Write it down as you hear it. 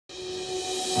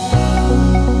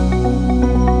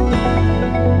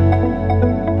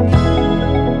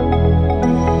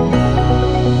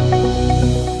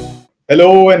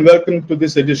Hello and welcome to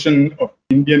this edition of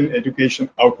Indian Education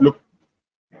Outlook.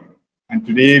 And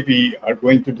today we are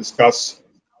going to discuss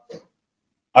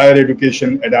higher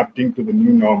education adapting to the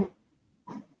new normal.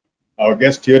 Our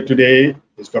guest here today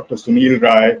is Dr. Sunil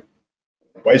Rai,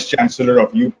 Vice Chancellor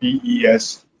of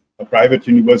UPES, a private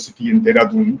university in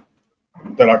Dehradun,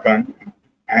 Uttarakhand.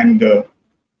 And the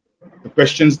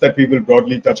questions that we will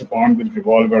broadly touch upon will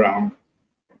revolve around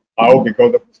how,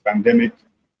 because of this pandemic,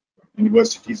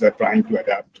 universities are trying to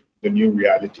adapt to the new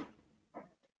reality.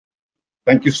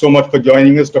 Thank you so much for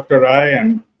joining us, Dr. Rai,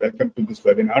 and welcome to this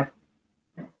webinar.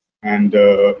 And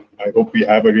I hope we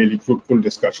have a really fruitful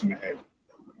discussion ahead.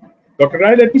 Dr.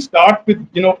 Rai, let me start with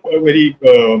a very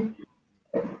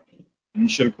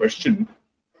initial question,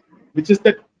 which is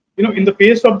that in the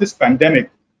face of this pandemic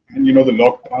and the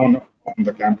lockdown on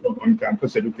the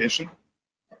on-campus education,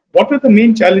 what are the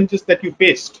main challenges that you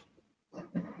faced?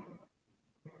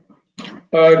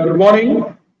 Good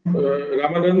morning,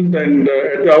 Ramanand, and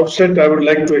at the outset, I would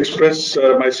like to express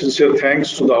my sincere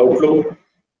thanks to the Outlook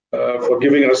for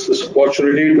giving us this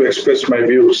opportunity to express my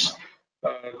views.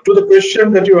 To the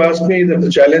question that you asked me, that the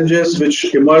challenges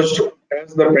which emerged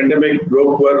as the pandemic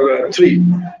broke were three.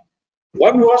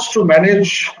 One was to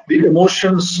manage the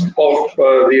emotions of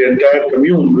the entire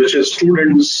commune, which is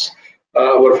students,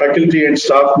 our faculty and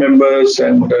staff members,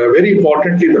 and very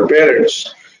importantly, the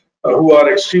parents, who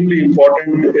are extremely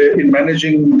important in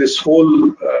managing this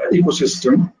whole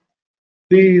ecosystem.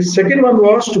 The second one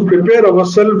was to prepare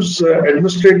ourselves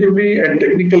administratively and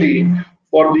technically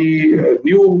for the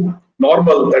new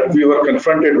normal that we were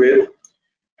confronted with.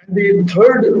 And the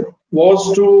third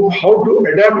was to how to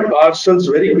adapt ourselves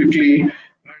very quickly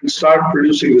and start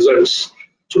producing results.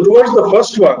 So towards the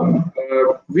first one,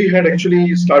 we had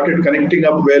actually started connecting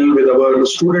up well with our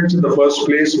students in the first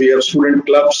place. We have student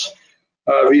clubs.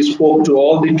 We spoke to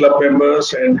all the club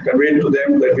members and conveyed to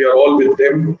them that we are all with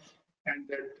them and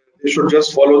that they should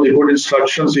just follow the good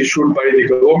instructions issued by the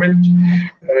government.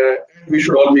 We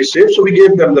should all be safe. So we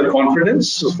gave them the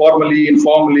confidence, formally,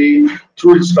 informally,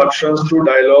 through instructions, through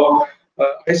dialogue.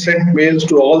 I sent mails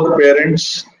to all the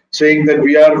parents saying that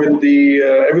we are with the,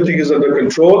 everything is under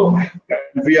control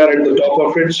and we are at the top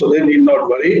of it, so they need not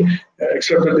worry,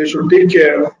 except that they should take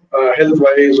care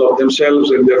health-wise of themselves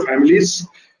and their families.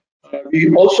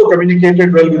 We also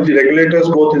communicated well with the regulators,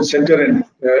 both in center and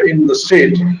in the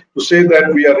state, to say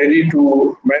that we are ready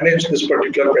to manage this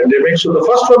particular pandemic. So the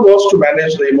first one was to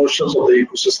manage the emotions of the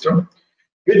ecosystem,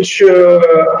 which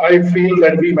I feel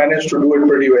that we managed to do it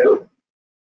pretty well.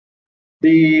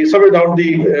 Somewhere down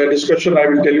the discussion, I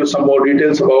will tell you some more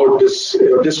details about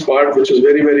this part, which is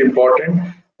very, very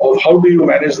important, of how do you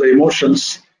manage the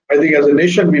emotions. I think as a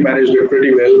nation, we managed it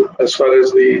pretty well as far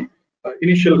as the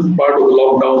initial part of the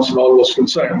lockdowns and all was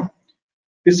concerned.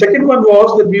 The second one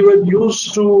was that we were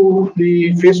used to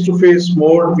the face-to-face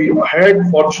mode. We had,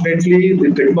 fortunately, the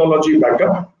technology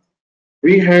backup.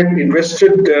 We had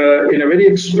invested in a very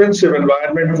expensive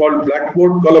environment called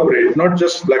Blackboard Collaborate, not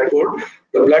just Blackboard,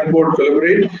 the Blackboard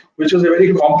Collaborate, which is a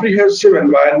very comprehensive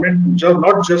environment,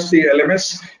 not just the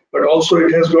LMS, but also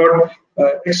it has got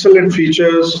excellent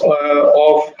features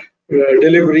of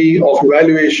delivery, of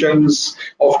evaluations,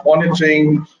 of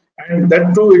monitoring, and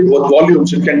that too with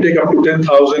volumes. It can take up to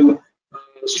 10,000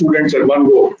 students at one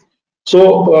go.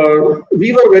 So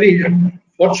we were very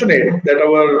fortunate that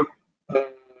our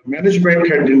management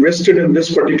had invested in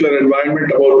this particular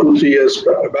environment about 2-3 years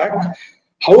back.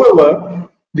 However,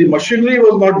 the machinery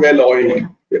was not well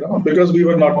oiled, because we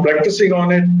were not practicing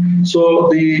on it. So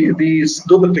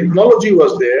though the technology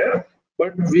was there,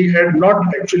 but we had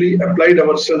not actually applied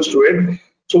ourselves to it.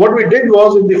 So what we did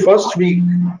was in the first week,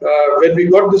 when we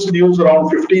got this news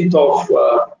around 15th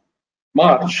of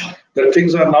March, that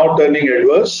things are now turning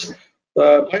adverse, by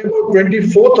about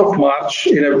 24th of March,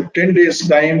 in a 10 days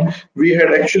time, we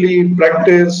had actually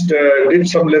practiced, did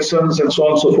some lessons and so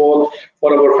on and so forth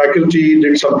for our faculty,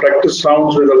 did some practice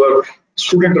rounds with our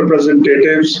student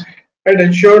representatives, and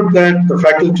ensured that the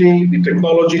faculty, the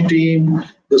technology team,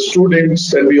 the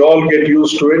students, and we all get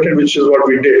used to it, and which is what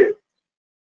we did.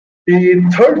 The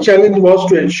third challenge was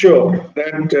to ensure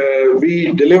that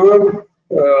we deliver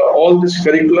all this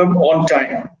curriculum on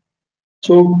time.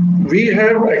 So we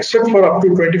have, except for up to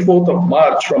 24th of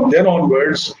March, from then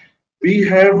onwards, we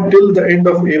have till the end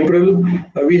of April,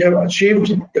 we have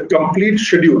achieved the complete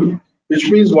schedule, which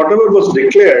means whatever was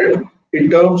declared in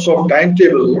terms of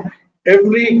timetable,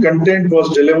 every content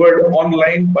was delivered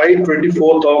online by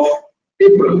 24th of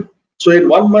April. So in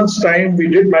 1 month's time, we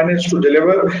did manage to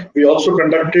deliver. We also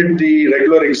conducted the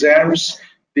regular exams.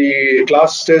 the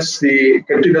class tests, the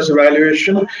continuous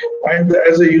evaluation, and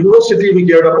as a university, we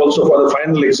geared up also for the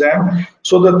final exam.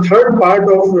 So the third part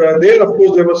of there, of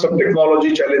course, there were some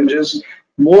technology challenges.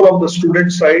 More of the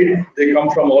student side, they come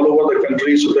from all over the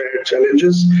country, so they had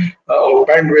challenges of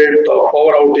bandwidth, of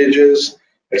power outages,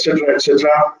 etc., etc.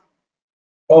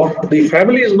 Of the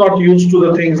family is not used to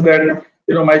the things that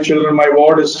my children, my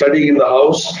ward is studying in the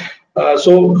house.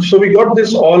 So we got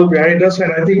this all behind us,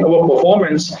 and I think our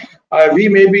performance, we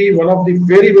may be one of the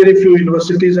very, very few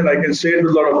universities, and I can say it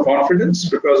with a lot of confidence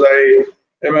because I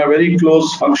am a very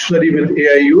close functionary with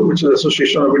AIU, which is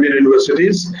Association of Indian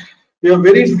Universities. We have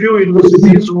very few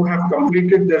universities who have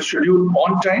completed their schedule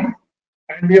on time,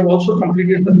 and we have also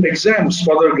completed the exams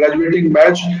for the graduating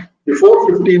batch before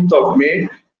 15th of May,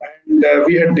 and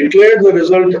we had declared the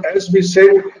result, as we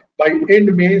said, by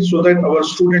end May, so that our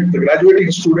students, the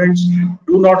graduating students,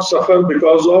 do not suffer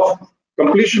because of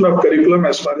completion of curriculum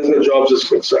as far as their jobs is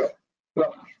concerned.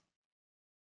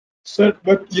 Sir,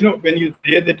 but when you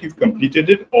say that you've completed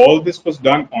it, all this was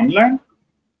done online?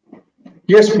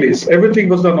 Yes, please. Everything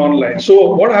was done online.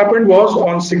 So what happened was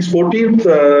on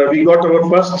 14th, we got our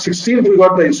first, 16th, we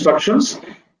got the instructions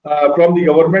from the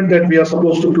government that we are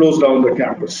supposed to close down the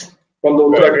campus from the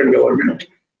Uttarakhand government.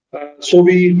 So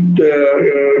we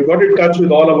got in touch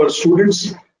with all our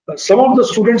students. Some of the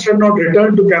students had not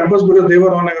returned to campus because they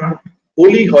were on a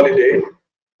holy holiday.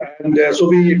 And so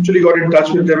we actually got in touch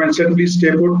with them and said, please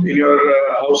stay put in your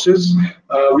houses.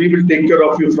 We will take care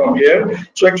of you from here.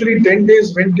 So actually 10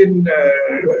 days went in,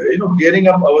 gearing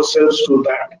up ourselves to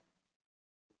that.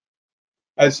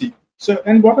 I see. So,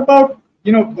 and what about,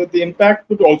 the impact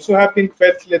could also have been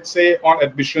felt, let's say, on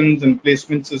admissions and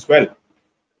placements as well?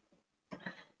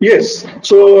 Yes,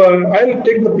 so I'll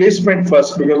take the placement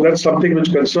first because that's something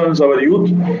which concerns our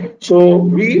youth. So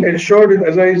we ensured,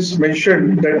 as I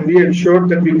mentioned, that we ensured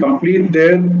that we complete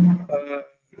their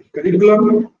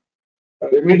curriculum,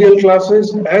 remedial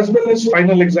classes, as well as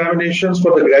final examinations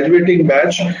for the graduating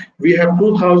batch. We have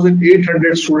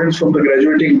 2,800 students from the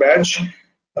graduating batch.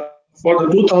 For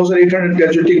the 2,800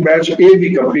 graduating batch, A,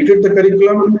 we completed the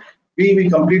curriculum. B, we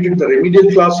completed the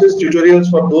remedial classes, tutorials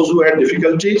for those who had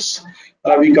difficulties.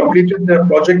 We completed the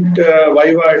project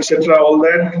Viva, etc., all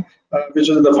that, which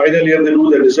is in the final year, they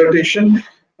do their dissertation.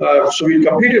 So we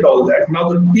completed all that. Now,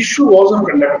 the issue was of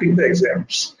conducting the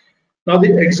exams. Now,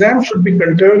 the exam should be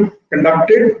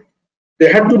conducted.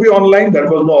 They had to be online. That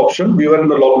was no option. We were in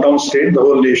the lockdown state, the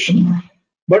whole nation.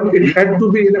 But it had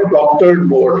to be in a proctored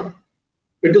mode.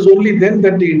 It is only then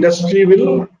that the industry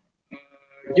will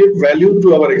give value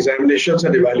to our examinations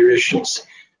and evaluations.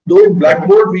 Though in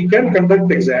Blackboard we can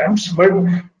conduct exams, but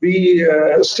we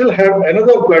still have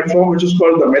another platform which is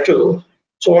called the Metal.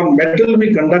 So on Metal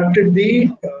we conducted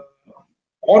the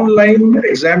online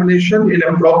examination in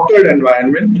a proctored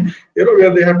environment,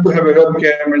 where they have to have a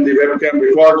webcam and the webcam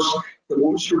records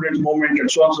the student's movement and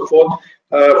so on and so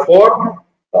forth for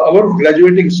our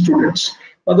graduating students.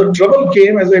 Now the trouble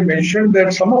came, as I mentioned,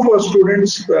 that some of our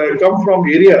students come from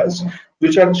areas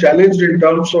which are challenged in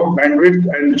terms of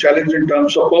bandwidth and challenged in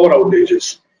terms of power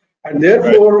outages. And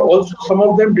therefore, also some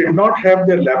of them did not have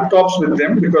their laptops with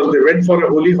them because they went for a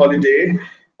holy holiday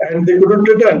and they couldn't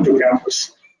return to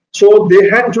campus. So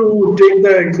they had to take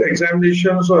the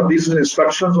examinations or these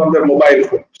instructions on their mobile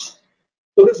phones.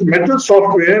 So this Metal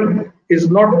software is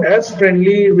not as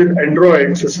friendly with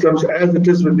Android systems as it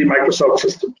is with the Microsoft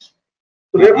systems.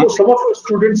 So therefore, some of our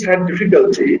students had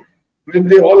difficulty when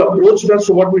they all approached us.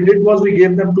 So what we did was we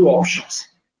gave them two options.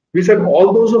 We said,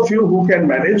 all those of you who can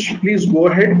manage, please go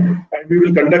ahead and we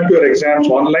will conduct your exams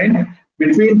online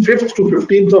between 5th to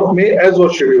 15th of May as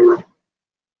was scheduled.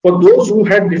 For those who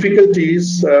had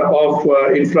difficulties of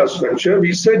infrastructure,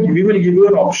 we said we will give you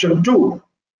an option too.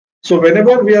 So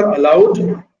whenever we are allowed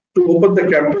to open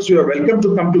the campus, you are welcome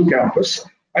to come to campus,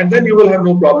 and then you will have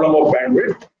no problem of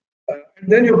bandwidth.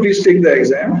 And then you please take the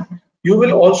exam. You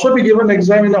will also be given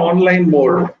exam in an online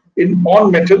mode,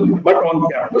 on Metal, but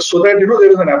on campus, so that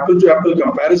there is an apple-to-apple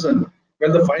comparison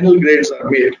when the final grades are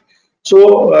made.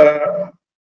 So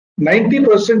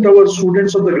 90% of our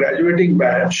students of the graduating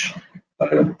batch,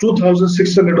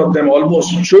 2,600 of them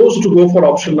almost, chose to go for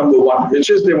option number one, which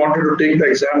is they wanted to take the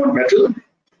exam on Metal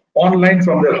online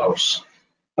from their house.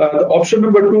 The option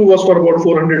number two was for about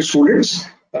 400 students,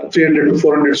 300 to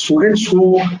 400 students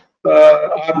who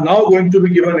are now going to be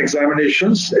given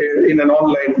examinations in an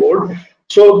online mode.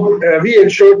 So we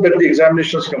ensured that the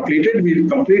examinations completed. We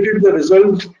completed the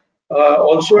result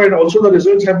also, and also the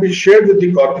results have been shared with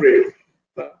the corporate.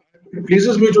 It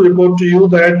pleases me to report to you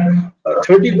that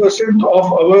 30%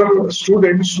 of our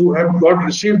students who have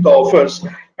received the offers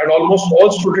and almost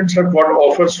all students have got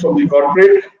offers from the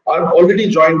corporate, are already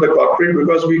joined the corporate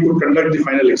because we could conduct the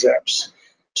final exams.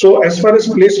 So as far as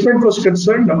placement was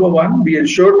concerned, number one, we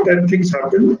ensured that things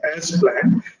happen as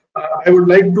planned. I would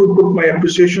like to put my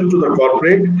appreciation to the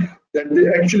corporate that they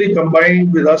actually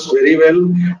combined with us very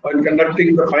well on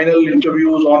conducting the final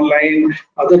interviews online,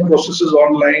 other processes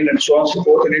online, and so on and so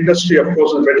forth. And industry, of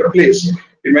course, is a better place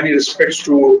in many respects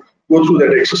to go through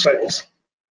that exercise.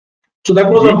 So that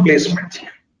was on placement.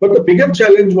 But the bigger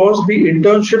challenge was the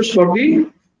internships for the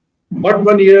but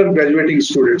 1 year graduating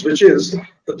students, which is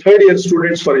the third year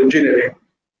students for engineering.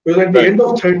 Because at the end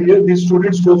of third year, these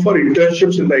students go for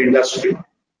internships in the industry.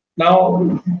 Now,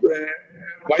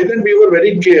 by then we were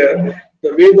very clear,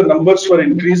 the way the numbers were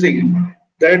increasing,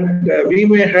 that we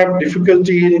may have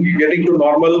difficulty in getting to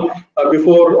normal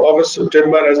before August,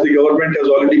 September, as the government has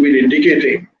already been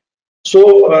indicating.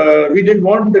 So we didn't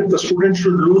want that the students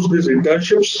should lose these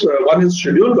internships. One is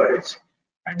schedule-wise.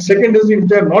 And second is, if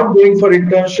they're not going for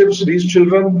internships, these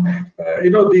children, they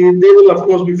will of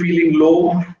course be feeling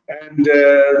low, and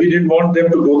we didn't want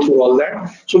them to go through all that.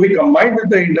 So we combined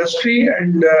with the industry,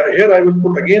 and here I will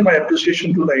put again my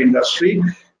appreciation to the industry.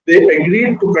 They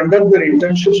agreed to conduct their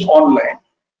internships online.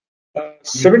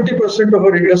 70% of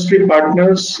our industry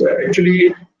partners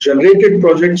actually generated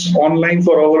projects online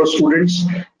for our students.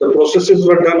 The processes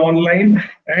were done online,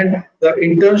 and the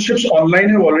internships online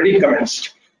have already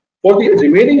commenced. For the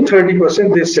remaining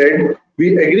 30%, they said,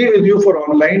 we agree with you for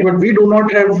online, but we do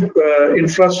not have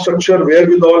infrastructure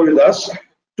wherewithal with us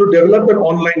to develop an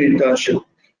online internship.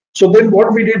 So then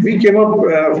what we did, we came up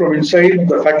from inside,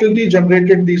 the faculty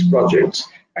generated these projects,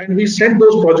 and we sent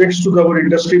those projects to our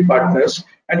industry partners,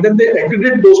 and then they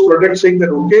accredited those projects saying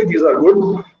that, okay, these are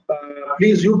good,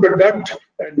 please you conduct,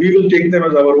 and we will take them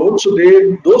as our own. So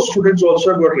those students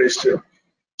also got registered.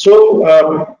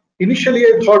 So initially,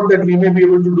 I thought that we may be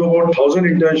able to do about 1,000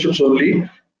 internships only,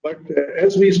 but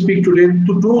as we speak today,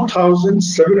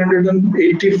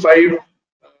 2,785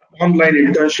 online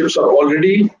internships are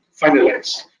already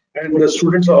finalized, and the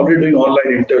students are already doing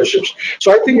online internships.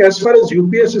 So I think as far as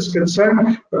UPS is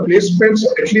concerned, the placements,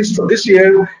 at least for this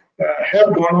year,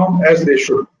 have gone on as they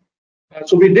should.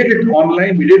 So we did it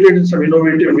online, we did it in some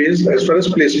innovative ways as far as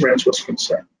placements was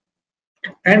concerned.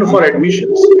 And for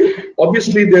admissions,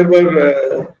 obviously there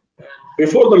were,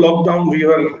 before the lockdown, we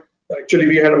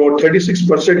had about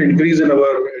 36% increase in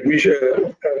our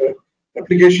admission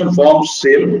application forms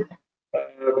sale.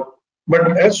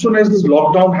 But as soon as this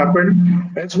lockdown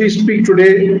happened, as we speak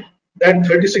today, that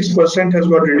 36% has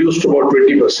got reduced to about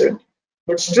 20%.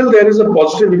 But still there is a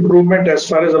positive improvement as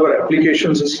far as our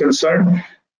applications is concerned.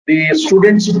 The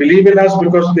students believe in us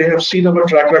because they have seen our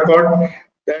track record,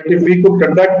 that if we could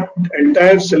conduct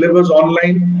entire syllabus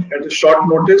online at a short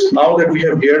notice, now that we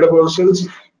have geared up ourselves,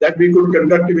 that we could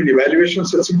conduct even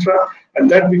evaluations, etc., and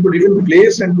that we could even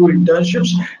place and do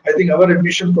internships. I think our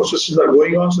admission processes are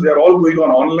going on, so they are all going on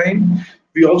online.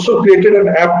 We also created an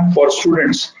app for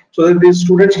students, so that these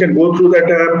students can go through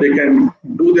that app, they can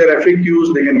do their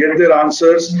FAQs, they can get their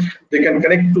answers, they can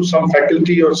connect to some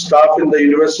faculty or staff in the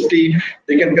university,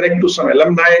 they can connect to some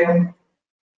alumni,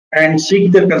 and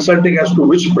seek their consulting as to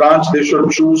which branch they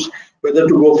should choose, whether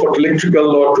to go for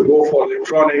electrical or to go for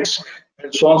electronics,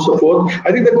 and so on and so forth.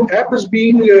 I think that app is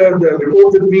being, the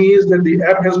report with me is that the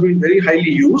app has been very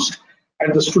highly used,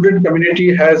 and the student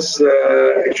community has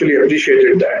actually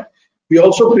appreciated that. We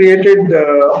also created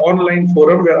online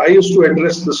forum where I used to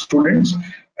address the students,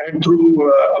 and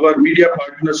through our media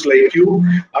partners like you,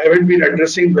 I have been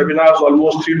addressing webinars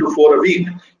almost 3 to 4 a week,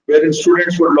 wherein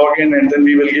students would log in and then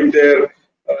we will give their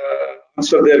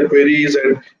answer their queries.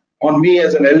 And on me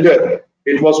as an elder,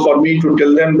 it was for me to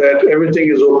tell them that everything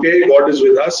is okay, God is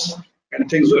with us, and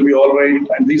things will be all right,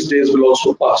 and these days will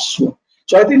also pass soon.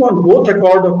 So I think on both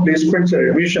account of placements and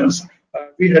admissions,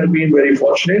 we had been very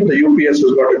fortunate. The UPS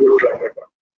has got a good track record.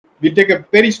 We take a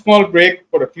very small break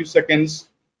for a few seconds,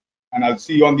 and I'll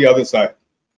see you on the other side.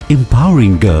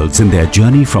 Empowering girls in their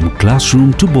journey from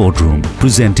classroom to boardroom,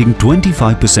 presenting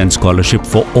 25% scholarship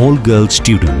for all girls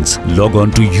students. Log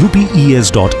on to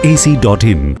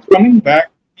upes.ac.in. Coming back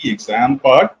to the exam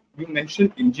part, you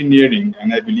mentioned engineering,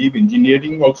 and I believe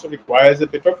engineering also requires a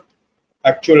bit of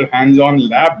actual hands-on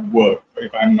lab work,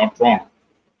 if I'm not wrong.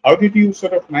 How did you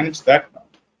sort of manage that?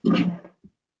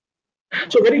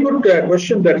 So very good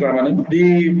question that, Ramanand.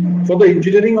 For the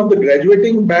engineering of the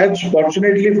graduating batch,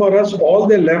 fortunately for us, all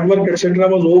the lab work, etc.,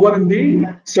 was over in the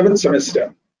 7th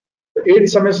semester. The 8th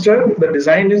semester, the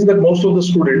design is that most of the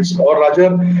students, or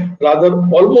rather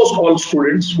almost all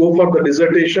students, go for the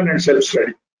dissertation and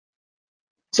self-study.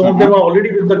 Some of them are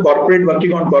already with the corporate,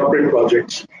 working on corporate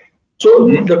projects. So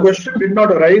the question did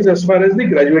not arise as far as the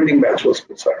graduating batch was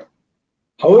concerned.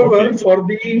 However, for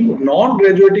the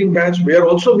non-graduating batch, where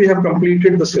also we have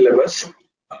completed the syllabus,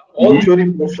 all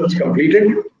theory portions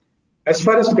completed. As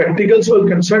far as practicals were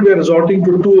concerned, we are resorting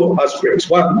to two aspects.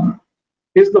 One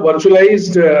is the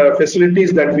virtualized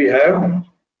facilities that we have.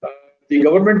 The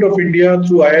government of India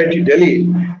through IIT Delhi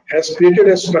has created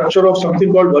a structure of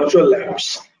something called virtual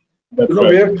labs.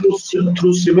 Where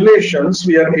through simulations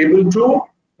we are able to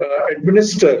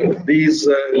administer these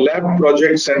lab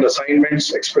projects and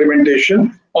assignments,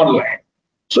 experimentation online.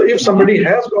 So if somebody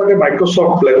has got a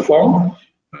Microsoft platform,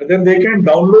 then they can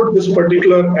download this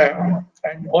particular app,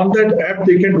 and on that app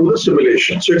they can do the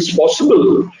simulation. So it's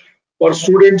possible for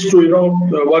students to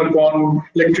work on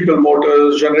electrical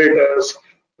motors, generators,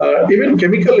 even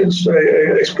chemical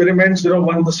experiments.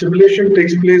 When the simulation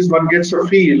takes place, one gets a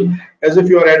feel as if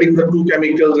you are adding the two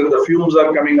chemicals and the fumes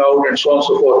are coming out and so on and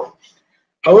so forth.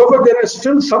 However, there are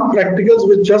still some practicals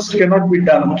which just cannot be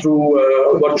done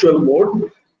through virtual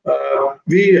mode.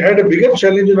 We had a bigger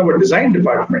challenge in our design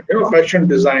department, fashion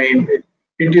design,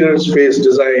 interior space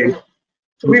design.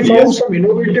 So we found some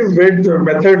innovative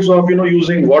methods of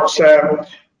using WhatsApp,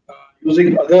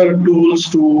 using other tools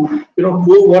to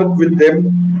co-work with them,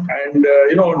 and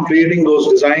creating those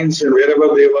designs and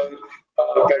wherever they were,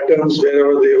 patterns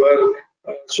wherever they were.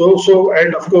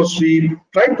 And of course we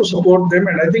tried to support them,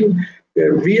 and I think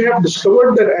we have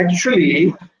discovered that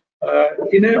actually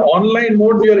in an online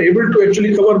mode we are able to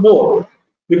actually cover more,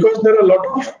 because there are a lot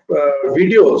of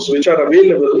videos which are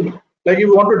available. Like if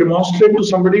you want to demonstrate to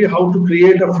somebody how to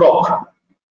create a frock,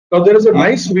 now there is a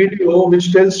nice video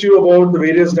which tells you about the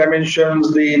various dimensions,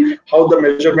 how the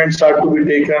measurements are to be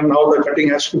taken, how the cutting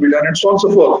has to be done, and so on and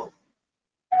so forth.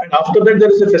 And after that,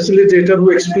 there is a facilitator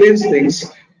who explains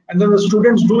things, and then the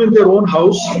students do in their own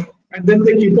house, and then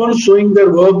they keep on showing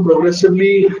their work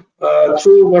progressively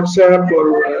through WhatsApp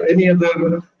or any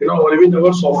other, or even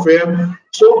our software.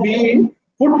 So we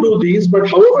could do these, but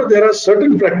however, there are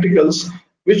certain practicals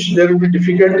which there will be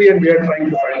difficulty, and we are trying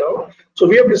to find out. So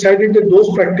we have decided that those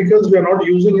practicals we are not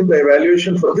using in the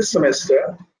evaluation for this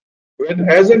semester.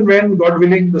 As and when, God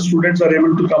willing, the students are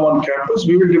able to come on campus,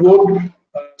 we will devote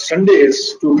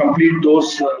Sundays to complete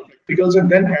those practicals and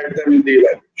then add them in the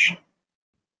evaluation.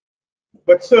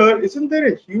 But sir, isn't there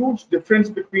a huge difference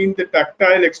between the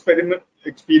tactile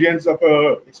experience of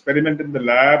a experiment in the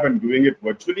lab and doing it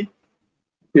virtually?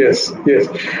 Yes.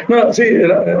 Now, see,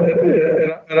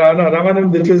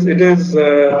 Ramanand,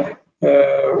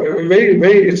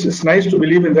 it's nice to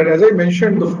believe in that. As I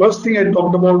mentioned, the first thing I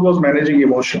talked about was managing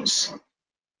emotions.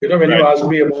 When you asked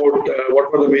me about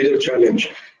what was the major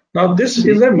challenge. Now, this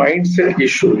is a mindset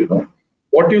issue.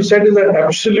 What you said is an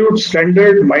absolute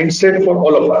standard mindset for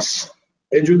all of us: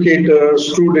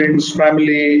 educators, students,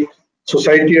 family,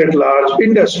 society at large,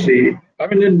 industry. I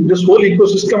mean, in this whole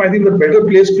ecosystem, I think the better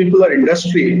placed people are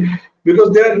industry,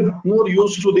 because they are more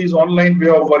used to these online way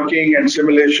of working and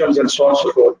simulations and so on and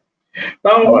so forth.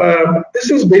 Now, this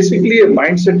is basically a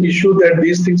mindset issue that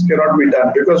these things cannot be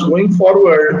done, because going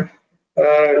forward,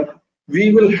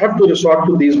 we will have to resort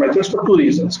to these methods for two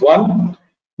reasons. One,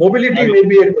 mobility may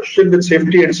be a question with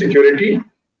safety and security.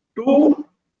 Two,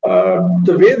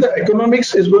 the way the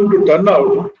economics is going to turn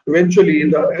out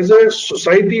eventually, as a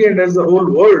society and as the whole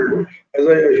world, as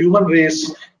a human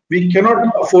race, we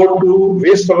cannot afford to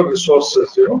waste our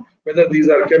resources, whether these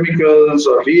are chemicals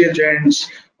or reagents,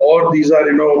 or these are,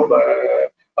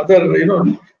 other,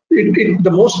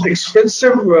 the most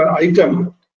expensive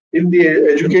item in the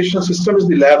education system is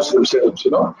the labs themselves,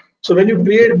 So when you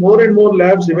create more and more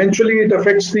labs, eventually it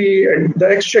affects the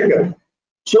exchequer.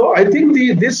 So I think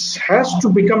this has to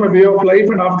become a way of life.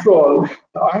 And after all,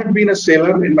 I have been a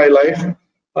sailor in my life.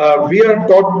 We are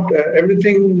taught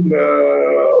everything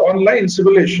online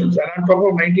simulations, and I'm talking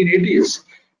of 1980s.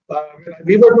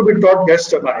 We were to be taught gas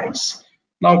turbines.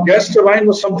 Now, gas turbine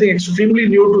was something extremely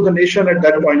new to the nation at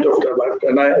that point of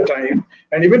time,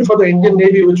 and even for the Indian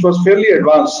Navy, which was fairly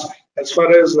advanced as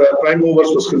far as prime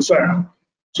movers was concerned.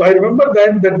 So I remember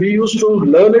that we used to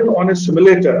learn it on a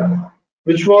simulator,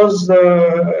 which was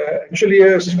actually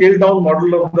a scaled down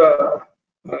model of the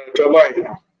turbine,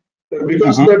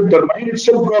 because the turbine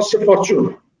itself costs a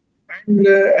fortune. And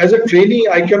as a trainee,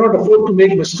 I cannot afford to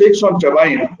make mistakes on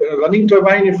turbine. Running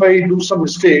turbine, if I do some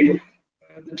mistake,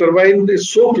 the turbine is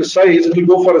so precise, it will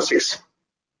go for a 6.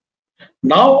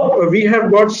 Now we have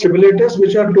got simulators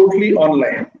which are totally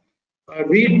online.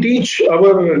 We teach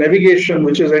our navigation,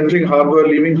 which is entering harbor,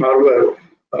 leaving harbor,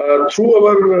 through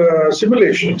our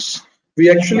simulations. We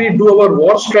actually do our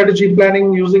war strategy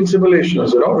planning using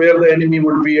simulations, where the enemy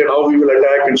would be and how we will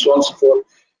attack and so on and so forth.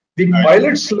 The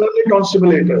pilots learn it on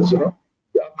simulators.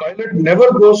 The pilot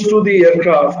never goes to the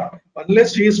aircraft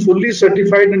unless he is fully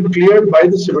certified and cleared by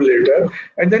the simulator,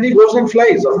 and then he goes and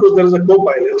flies. Of course, there is a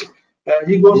co-pilot.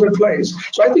 He goes and flies.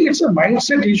 So I think it's a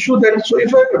mindset issue that, so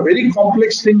if a very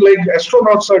complex thing like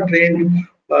astronauts are trained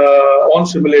on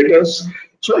simulators,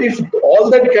 so if all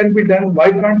that can be done,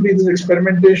 why can't these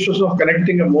experimentations of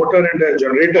connecting a motor and a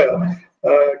generator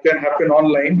can happen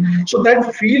online? So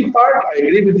that field part, I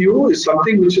agree with you, is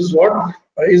something which is what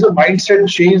is a mindset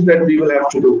change that we will have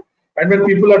to do. And when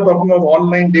people are talking of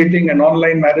online dating and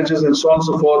online marriages and so on and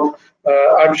so forth,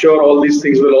 I'm sure all these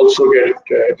things will also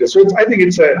get. So I think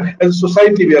it's as a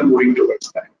society we are moving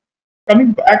towards that.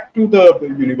 Coming back to the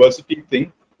university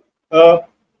thing,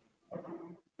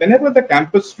 whenever the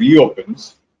campus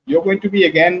reopens, you're going to be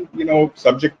again,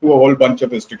 subject to a whole bunch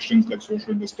of restrictions like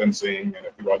social distancing and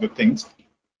a few other things.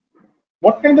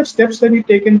 What kind of steps have you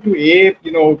taken to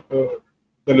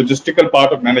the logistical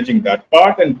part of managing that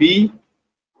part, and B,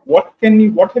 what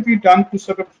have you done to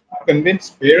sort of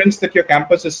convince parents that your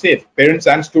campus is safe, parents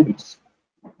and students?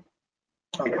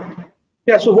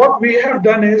 Yeah, so what we have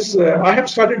done is I have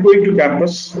started going to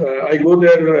campus. I go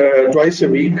there twice a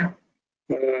week.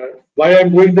 Why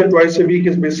I'm going there twice a week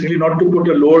is basically not to put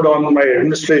a load on my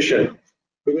administration,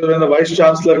 because when the vice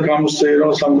chancellor comes,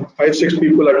 some 5-6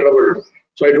 people are troubled.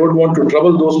 So I don't want to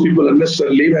trouble those people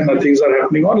unnecessarily when things are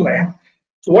happening online.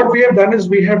 So what we have done is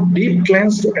we have deep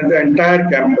cleansed the entire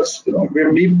campus. We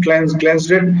have deep cleansed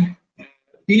it,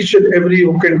 each and every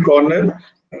hook and corner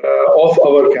of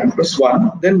our campus.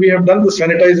 One. Then we have done the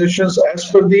sanitizations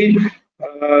as per the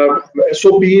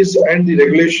SOPs and the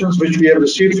regulations which we have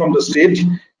received from the state.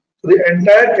 The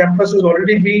entire campus has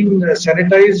already been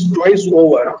sanitized twice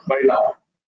over by now.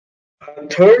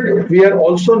 Third, we are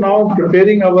also now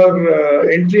preparing our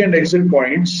entry and exit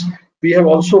points. We have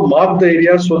also marked the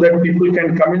area so that people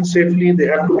can come in safely. They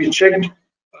have to be checked,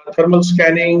 thermal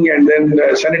scanning, and then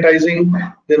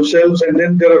sanitizing themselves. And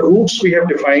then there are routes we have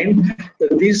defined.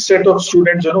 These set of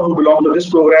students, who belong to this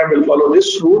program will follow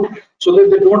this route so that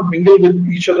they don't mingle with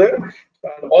each other.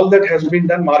 All that has been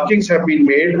done. Markings have been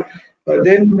made.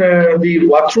 Then the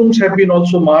bathrooms have been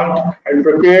also marked and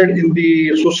prepared in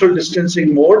the social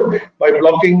distancing mode by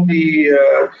blocking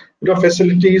the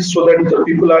facilities so that the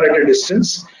people are at a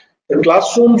distance. The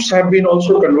classrooms have been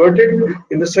also converted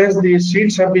in the sense the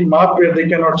seats have been marked where they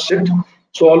cannot sit.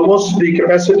 So almost the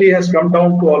capacity has come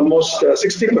down to almost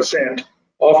 60%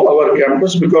 of our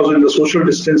campus because in the social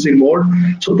distancing mode.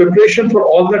 So preparation for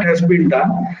all that has been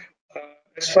done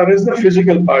as far as the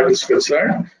physical part is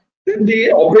concerned. Then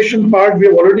the operation part, we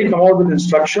have already come out with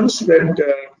instructions that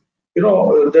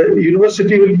the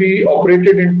university will be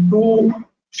operated in 2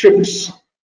 shifts.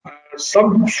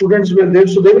 Some students will there,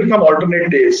 so they will come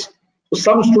alternate days. So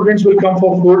some students will come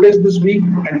for 4 days this week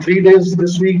and 3 days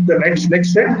this week. The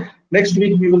next set. Next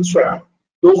week we will swap.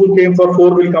 Those who came for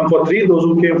 4 will come for 3. Those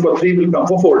who came for 3 will come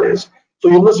for 4 days. So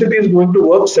university is going to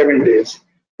work 7 days.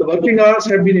 The working hours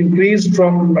have been increased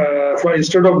from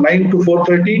instead of 9 to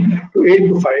 4:30 to 8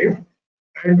 to 5,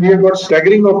 and we have got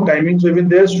staggering of timings. So even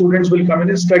their students will come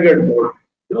in staggered mode,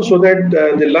 so that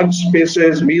the lunch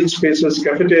spaces, meal spaces,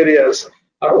 cafeterias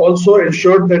are also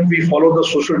ensured that we follow the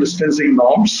social distancing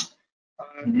norms.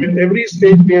 In every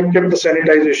stage, we have kept the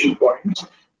sanitization points.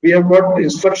 We have got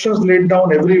instructions laid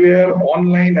down everywhere,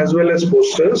 online as well as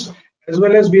posters, as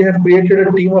well as we have created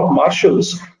a team of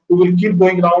marshals who will keep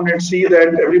going around and see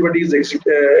that everybody is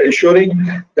ensuring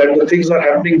that the things are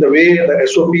happening the way the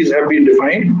SOPs have been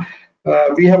defined.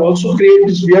 We have also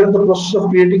created, we are in the process of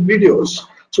creating videos.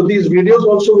 So these videos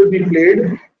also will be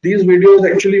played. These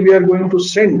videos actually we are going to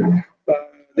send.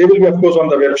 They will be, of course, on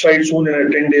the website soon in a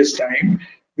 10 days time.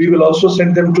 We will also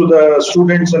send them to the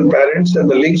students and parents, and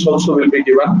the links also will be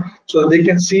given so that they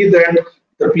can see that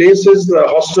the places, the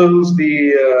hostels,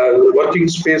 the working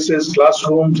spaces,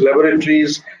 classrooms,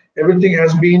 laboratories, everything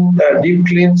has been deep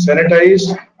cleaned,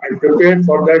 sanitized, and prepared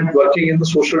for that working in the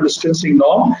social distancing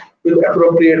norm with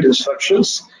appropriate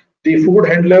instructions. The food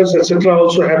handlers, etc.,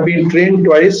 also have been trained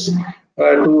twice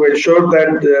to ensure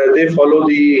that they follow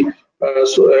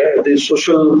the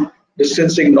social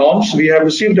distancing norms. We have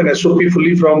received an SOP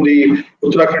fully from the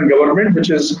Uttarakhand government, which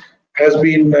has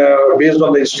been based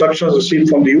on the instructions received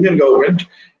from the union government.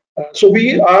 So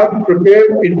we are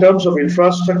prepared in terms of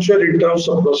infrastructure, in terms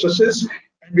of processes,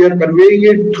 and we are conveying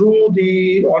it through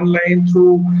the online,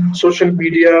 through social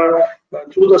media,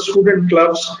 through the student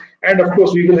clubs, and of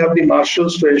course we will have the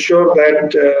marshals to ensure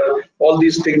that all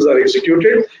these things are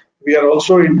executed. We are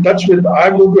also in touch with,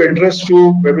 I'm going to address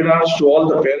few webinars to all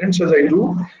the parents as I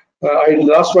do. The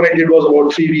last one I did was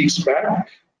about 3 weeks back.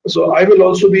 So I will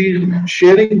also be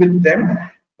sharing with them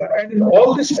And in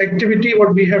all this activity,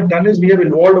 what we have done is we have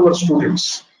involved our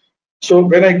students. So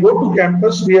when I go to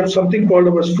campus, we have something called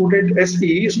our student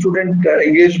SE, Student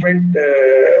Engagement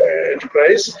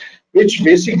Enterprise, which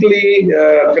basically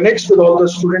connects with all the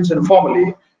students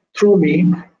informally through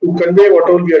me to convey what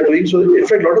all we are doing. So in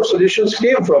fact, a lot of suggestions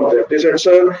came from them. They said,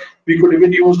 sir, we could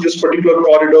even use this particular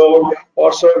corridor,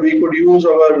 or sir, we could use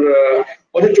our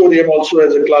auditorium also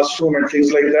as a classroom and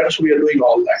things like that. So we are doing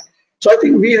all that. So I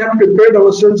think we have prepared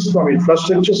ourselves from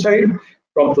infrastructure side,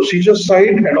 from procedure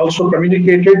side, and also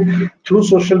communicated through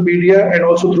social media and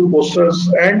also through posters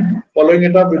and following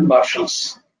it up with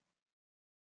marshals.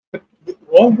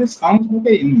 All this sounds like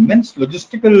an immense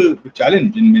logistical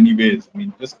challenge in many ways. I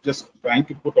mean, just trying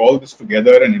to put all this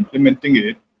together and implementing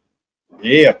it.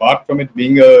 Apart from it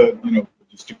being a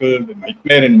logistical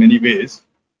nightmare in many ways,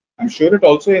 I'm sure it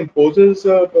also imposes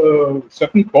a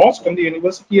certain cost on the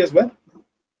university as well.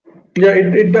 Yeah,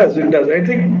 it does. It does. I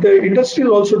think the industry is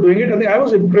also doing it. I think I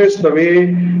was impressed the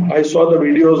way I saw the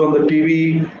videos on the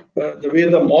TV, the way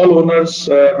the mall owners,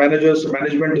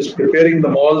 management is preparing the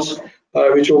malls,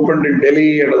 which opened in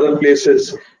Delhi and other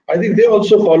places. I think they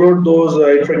also followed those.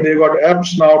 In fact, they got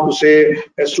apps now to say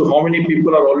as to how many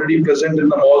people are already present in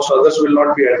the malls, so others will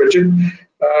not be admitted.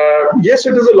 Yes,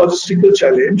 it is a logistical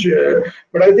challenge,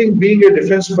 but I think being a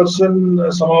defense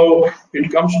person, somehow it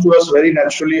comes to us very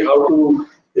naturally how to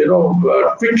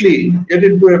quickly get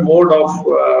into a mode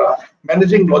of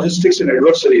managing logistics and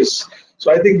adversaries. So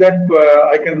I think that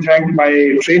I can thank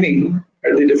my training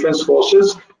at the Defence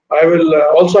Forces. I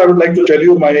would like to tell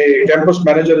you my campus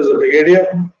manager is a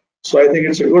brigadier. So I think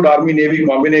it's a good Army-Navy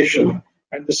combination.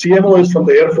 And the CMO is from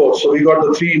the Air Force. So we got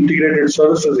the three integrated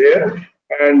services here.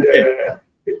 And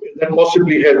that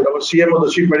possibly helped. Our CMO,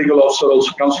 the Chief Medical Officer,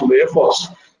 also comes from the Air Force.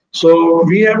 So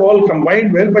we have all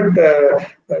combined well, but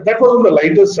that was on the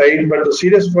lighter side. But the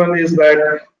serious one is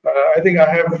that I think I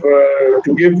have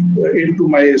to give it to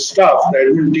my staff, the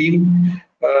admin team,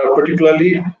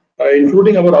 particularly,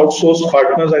 including our outsourced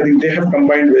partners. I think they have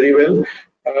combined very well.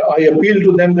 I appeal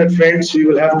to them that, friends, we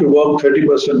will have to work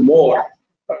 30% more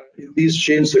in these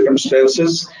changed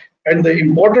circumstances. And the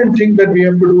important thing that we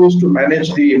have to do is to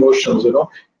manage the emotions.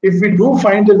 If we do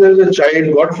find that there is a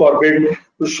child, God forbid,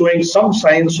 who's showing some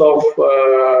signs of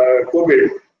COVID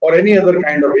or any other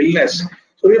kind of illness,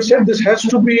 so we have said this has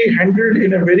to be handled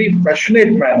in a very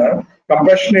passionate manner,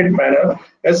 compassionate manner,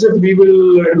 as if we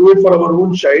will do it for our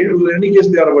own child. In any case,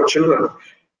 they are our children.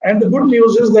 And the good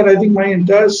news is that I think my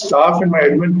entire staff and my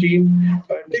admin team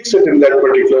takes it in that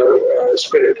particular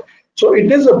spirit. So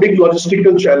it is a big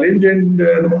logistical challenge, and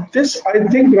this, I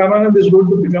think, Ramanand, is going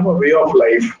to become a way of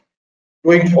life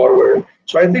going forward.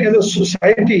 So I think as a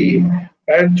society,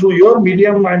 and through your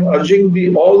medium, I'm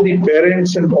urging all the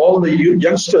parents and all the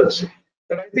youngsters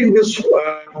that I think this,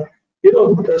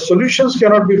 the solutions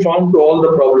cannot be found to all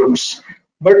the problems,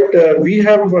 but we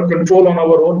have control on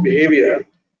our own behavior.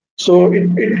 So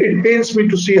it pains me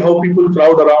to see how people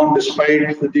crowd around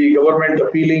despite the government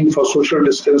appealing for social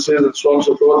distances and so on and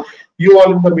so forth. You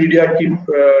all in the media keep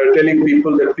telling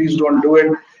people that please don't do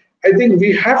it. I think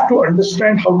we have to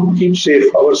understand how to keep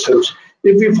safe ourselves.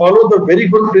 If we follow the very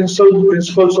good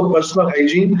principles of personal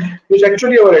hygiene, which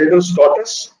actually our elders taught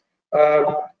us,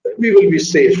 we will be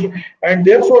safe. And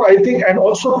therefore, I think, and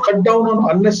also cut down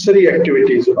on unnecessary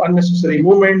activities, unnecessary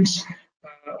movements,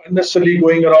 unnecessarily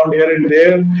going around here and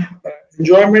there.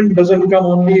 Enjoyment doesn't come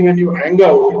only when you hang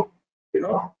out.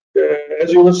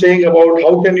 As you were saying about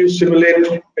how can you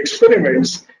simulate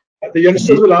experiments, the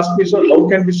youngsters will ask me, sir, how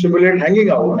can we simulate hanging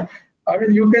out? I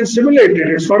mean, you can simulate it.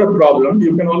 It's not a problem.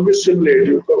 You can always simulate.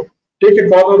 You take a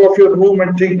corner of your room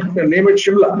and name it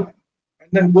Shimla, and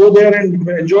then go there and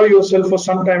enjoy yourself for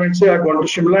some time and say, I'm going to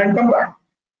Shimla and come back.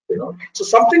 So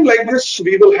something like this,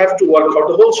 we will have to work out.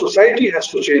 The whole society has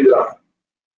to change around.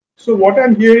 So what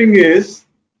I'm hearing is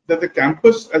that the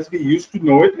campus as we used to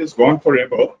know it is gone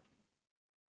forever,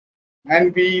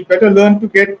 and we better learn to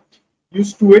get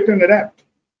used to it and adapt.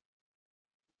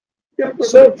 Yeah,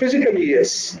 so physically,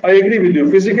 yes, I agree with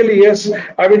you. Physically, yes.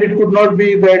 I mean, it could not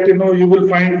be that, you will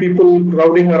find people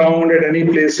crowding around at any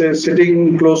places,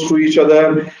 sitting close to each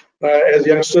other, as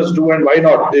youngsters do, and why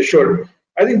not? They should.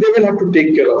 I think they will have to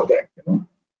take care of that.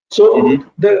 So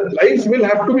the life will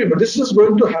have to be, but this is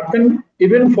going to happen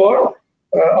even for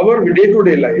our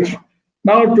day-to-day life.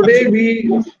 Now, today,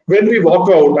 when we walk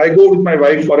out, I go with my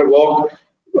wife for a walk.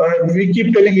 We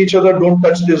keep telling each other, don't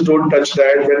touch this, don't touch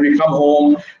that. When we come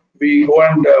home, we go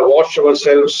and wash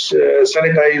ourselves,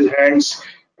 sanitize hands,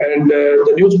 and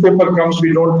the newspaper comes,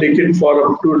 we don't take it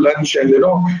to lunch, and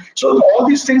so all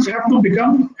these things have to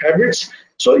become habits.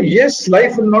 So yes,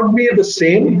 life will not be the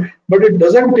same, but it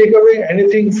doesn't take away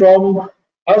anything from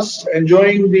us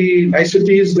enjoying the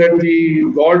niceties that the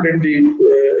God and the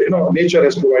nature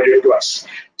has provided to us.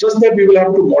 Just that we will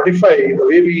have to modify the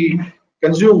way we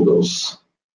consume those.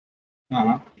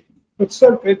 Uh-huh. But sir,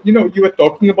 you were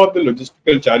talking about the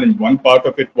logistical challenge. One part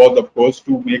of it was, of course,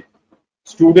 to make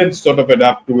students sort of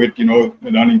adapt to it,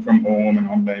 learning from home and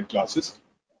online classes.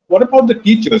 What about the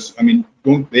teachers? I mean,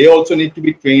 don't they also need to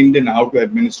be trained in how to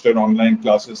administer online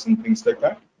classes and things like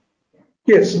that?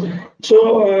 Yes. So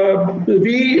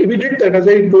we did that. As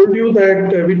I told you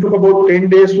that we took about 10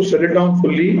 days to set it down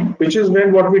fully, which is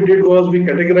when what we did was we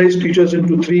categorized teachers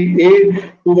into three. A,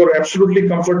 who were absolutely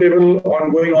comfortable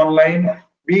on going online.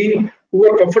 B, who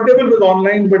were comfortable with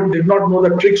online but did not know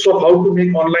the tricks of how to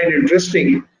make online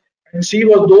interesting. And C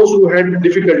was those who had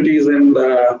difficulties in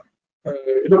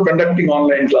conducting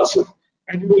online classes.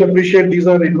 And you will appreciate these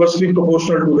are inversely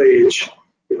proportional to the age.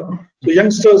 So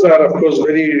youngsters are, of course,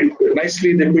 very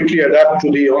nicely, they quickly adapt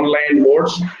to the online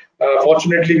modes.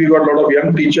 Fortunately, we got a lot of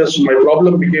young teachers, so my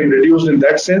problem became reduced in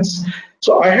that sense.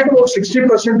 So I had about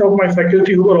 60% of my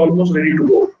faculty who were almost ready to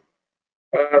go.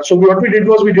 So what we did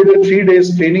was we did a 3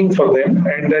 days training for them,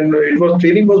 and then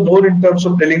training was more in terms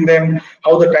of telling them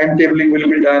how the timetabling will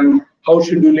be done, how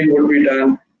scheduling would be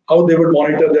done, how they would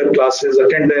monitor their classes,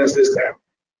 attendance, this, that.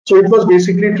 So it was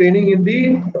basically training in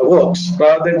the works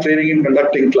rather than training in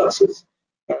conducting classes.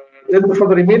 Then for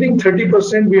the remaining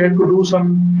 30%, we had to do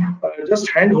some just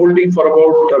hand holding for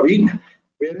about a week,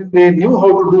 wherein they knew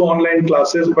how to do online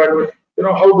classes, but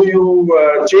how do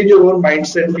you change your own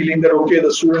mindset, feeling that, okay,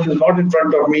 the student is not in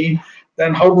front of me,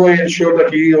 then how do I ensure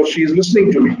that he or she is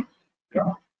listening to me?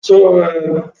 So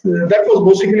that was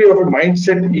basically of a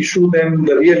mindset issue than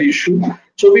the real issue.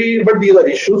 But these are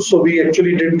issues. So we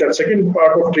actually did that second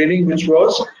part of training, which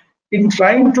was in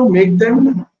trying to make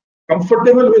them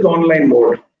comfortable with online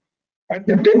mode. And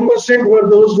the 10% were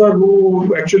those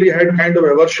who actually had kind of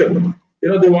aversion.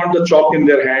 They want the chalk in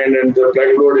their hand and the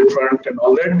blackboard in front and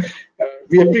all that.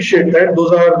 We appreciate that.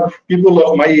 Those are people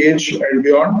of my age and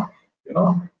beyond.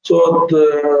 So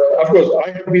of course,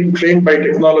 I have been trained by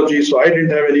technology, so I didn't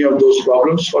have any of those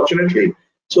problems, fortunately.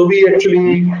 So we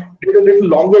actually did a little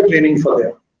longer training for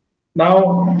them.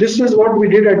 Now, this is what we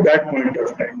did at that point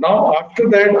of time. Now, after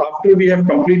that, after we have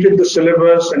completed the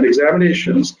syllabus and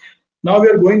examinations, now we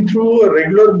are going through a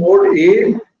regular mode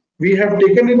A. We have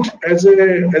taken it as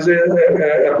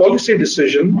a policy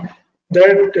decision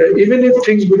that even if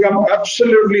things become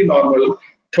absolutely normal,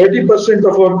 30%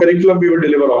 of our curriculum we will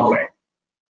deliver online.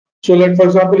 So like, for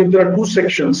example, if there are two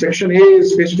sections, section A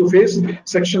is face-to-face,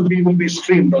 section B will be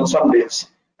streamed on some days.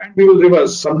 And we will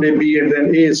reverse, someday B and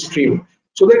then A is streamed.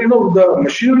 So that, the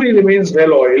machinery remains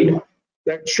well-oiled,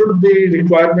 that should the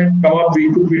requirement come up,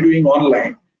 we could be doing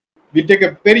online. We take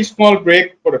a very small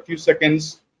break for a few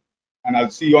seconds, and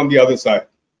I'll see you on the other side.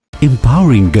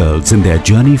 Empowering girls in their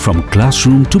journey from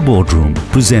classroom to boardroom,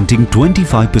 presenting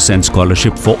 25%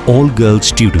 scholarship for all girls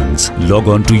students. Log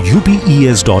on to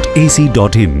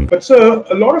upes.ac.in. But sir,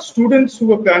 a lot of students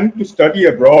who are planning to study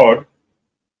abroad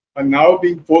are now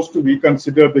being forced to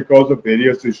reconsider because of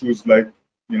various issues like,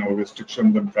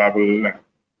 restrictions on travel and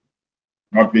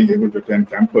not being able to attend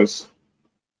campus.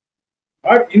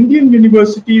 Are Indian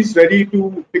universities ready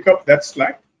to pick up that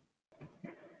slack?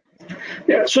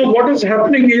 Yeah, so what is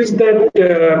happening is that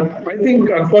I think,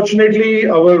 unfortunately,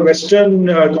 our Western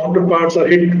counterparts are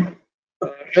hit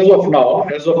as of now,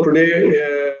 as of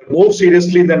today, more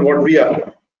seriously than what we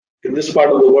are in this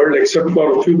part of the world, except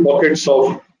for a few pockets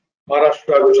of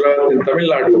Maharashtra, Gujarat, and Tamil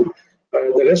Nadu.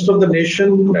 The rest of the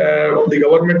nation, the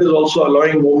government is also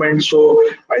allowing movement. So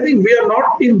I think we are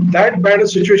not in that bad a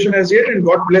situation as yet, and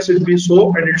God bless it be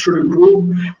so, and it should improve,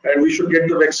 and we should get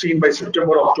the vaccine by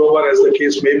September, October, as the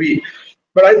case may be.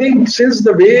 But I think since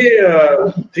the way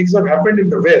things have happened in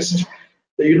the West,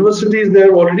 the universities, they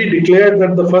have already declared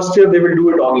that the first year they will do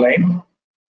it online.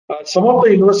 Some of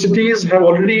the universities have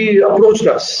already approached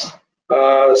us.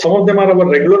 Some of them are our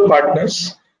regular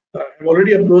partners. Have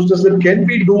already approached us that can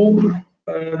we do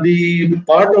the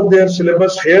part of their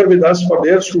syllabus here with us for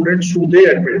their students who they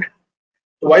admit.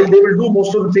 While they will do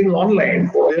most of the things online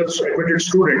for their admitted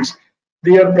students,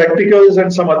 their practicals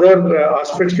and some other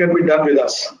aspects can be done with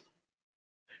us.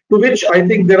 To which I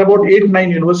think there are about 8-9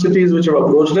 universities which have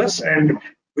approached us, and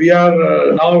we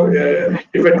are now,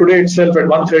 today itself at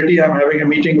 1:30, I'm having a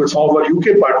meeting with some of our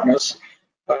UK partners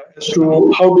as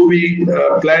to how do we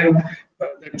plan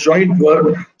that joint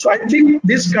work. So I think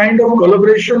this kind of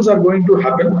collaborations are going to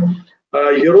happen.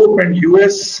 Europe and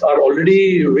US are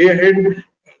already way ahead.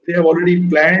 They have already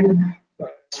planned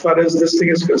as far as this thing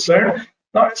is concerned.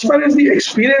 Now, as far as the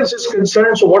experience is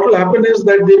concerned, so what will happen is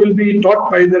that they will be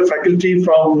taught by their faculty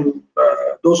from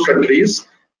those countries,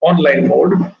 online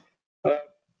mode.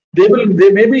 They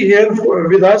may be here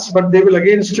with us, but they will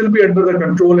again still be under the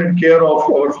control and care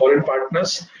of our foreign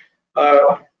partners.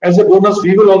 As a bonus,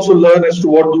 we will also learn as to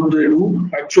what do they do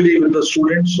actually with the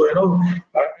students. So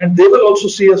and they will also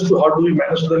see as to how do we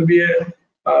manage. There will be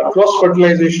a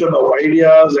cross-fertilization of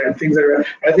ideas and things like that.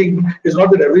 I think it's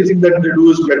not that everything that they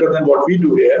do is better than what we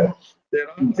do here. There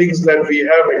are things that we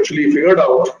have actually figured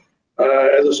out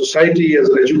as a society, as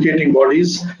educating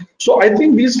bodies. So I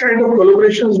think these kind of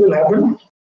collaborations will happen.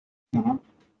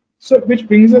 So, which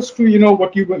brings us to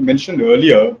what you mentioned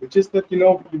earlier, which is that we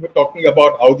were talking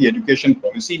about how the education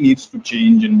policy needs to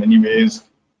change in many ways.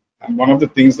 And one of the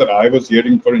things that I was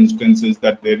hearing, for instance, is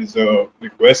that there is a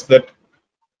request that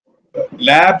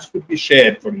labs could be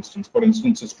shared. For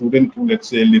instance, a student who, let's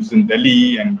say, lives in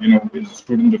Delhi and is a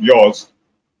student of yours,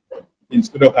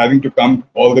 instead of having to come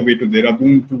all the way to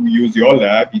Dehradun to use your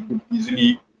lab, he could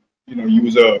easily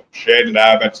use a shared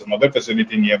lab at some other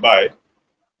facility nearby.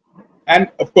 And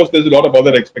of course, there's a lot of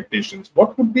other expectations.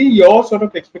 What would be your sort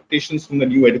of expectations from the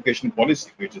new education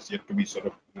policy, which is yet to be sort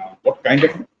of what kind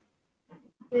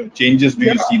of changes do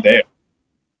you see there?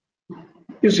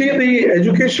 You see, the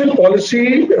education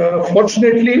policy,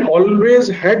 fortunately, always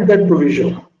had that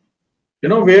provision,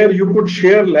 where you could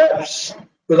share labs.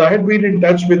 Because I had been in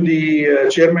touch with the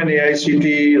chairman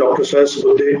AICT, Dr.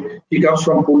 Sahasbuddhe. He comes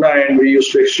from Pune, and we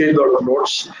used to exchange a lot of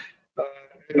notes.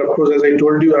 And of course, as I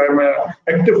told you, I'm an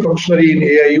active functionary in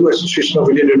AIU, Association of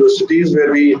Indian Universities,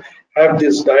 where we have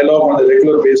this dialogue on a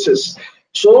regular basis.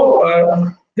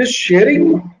 So this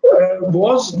sharing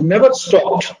was never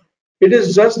stopped. It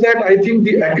is just that I think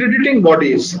the accrediting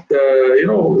bodies,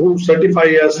 who certify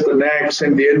us, the NACs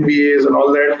and the NBAs and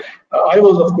all that. I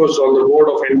was, of course, on the board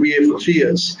of NBA for 3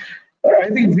 years. I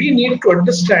think we need to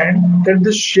understand that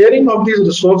the sharing of these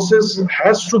resources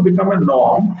has to become a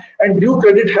norm, and due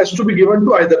credit has to be given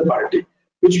to either party.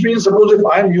 Which means, suppose if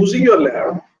I am using your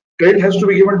lab, credit has to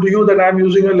be given to you that I am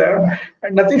using your lab,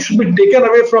 and nothing should be taken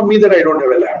away from me that I don't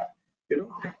have a lab.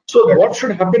 So what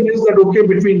should happen is that, okay,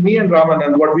 between me and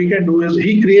Ramanand, what we can do is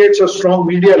he creates a strong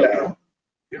media lab,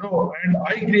 and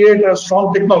I create a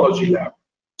strong technology lab.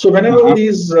 So whenever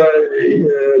these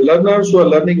learners who are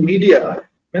learning media,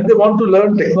 when they want to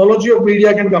learn technology of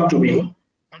media, can come to me.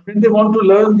 And when they want to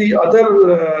learn the other,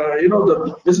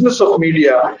 the business of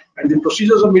media and the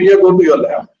procedures of media, go to your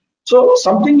lab. So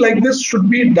something like this should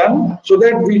be done so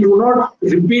that we do not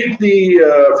repeat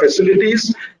the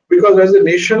facilities, because as a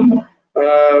nation,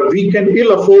 we can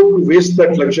ill afford to waste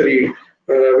that luxury,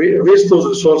 waste those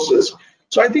resources.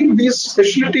 So I think these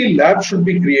specialty labs should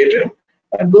be created,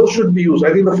 and those should be used.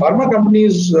 I think the pharma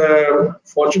companies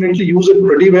fortunately use it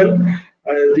pretty well.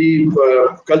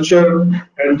 The culture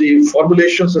and the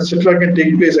formulations, etc., can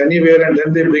take place anywhere, and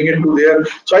then they bring it to there.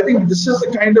 So I think this is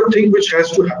the kind of thing which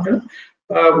has to happen.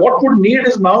 What would need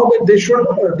is now that they should,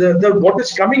 what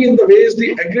is coming in the way is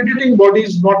the accrediting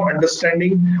bodies not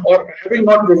understanding or having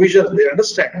not provisions. They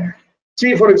understand.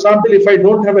 See, for example, if I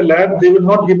don't have a lab, they will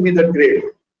not give me that grade.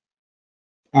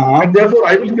 And therefore,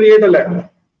 I will create a lab.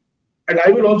 And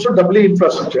I will also double the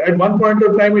infrastructure. At one point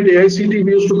of time at AICT,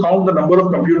 we used to count the number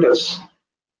of computers.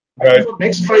 Right. For the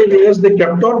next 5 years, they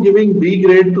kept on giving B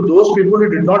grade to those people who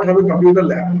did not have a computer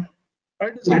lab.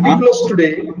 Right? It's ridiculous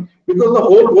today, because the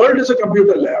whole world is a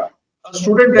computer lab. A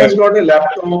student has got a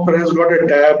laptop or has got a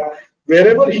tab.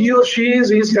 Wherever he or she is,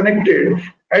 he is connected.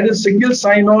 And a single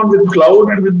sign-on with cloud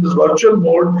and with this virtual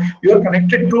mode, you are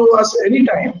connected to us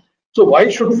anytime. So why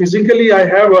should physically I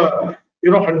have a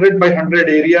 100 by 100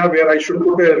 area where I should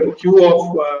put a queue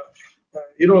of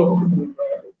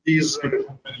these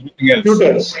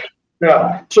computers?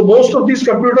 Yeah. So most of these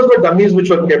computers were dummies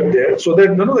which were kept there, so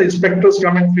that the inspectors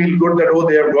come and feel good that, oh,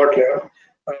 they have got lab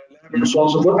and so on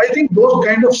and so forth. I think those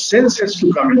kind of sense has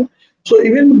to come in. So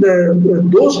even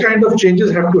those kind of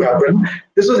changes have to happen.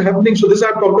 This is happening. So this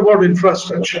I've talked about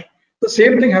infrastructure. The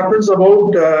same thing happens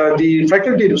about the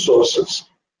faculty resources.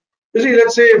 You see,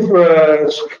 let's say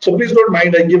if, so please don't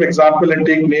mind, I give example and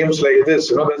take names like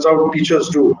this, that's how teachers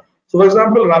do. So for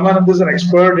example, Ramanand is an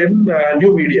expert in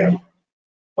new media.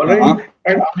 All right.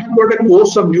 And I have got a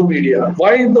course of new media.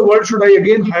 Why in the world should I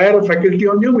again hire a faculty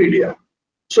on new media?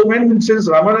 So since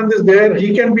Ramanand is there,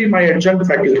 he can be my adjunct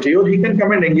faculty, or he can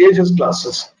come and engage his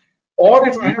classes. Or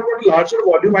if I have got a larger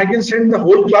volume, I can send the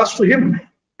whole class to him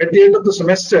at the end of the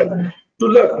semester to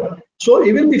learn. So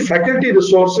even the faculty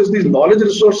resources, these knowledge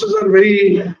resources are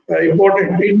very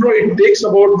important. It takes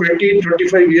about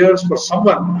 20-25 years for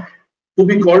someone to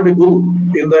be called a guru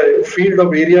in the field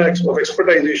of area of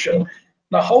expertization.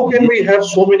 Now, how can we have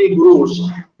so many gurus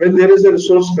when there is a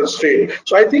resource constraint?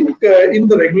 So I think in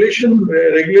the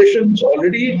regulations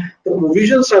already, the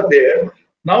provisions are there.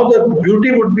 Now the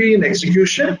beauty would be in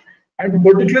execution, and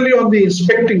particularly on the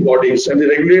inspecting bodies and the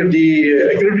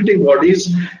accrediting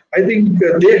bodies. I think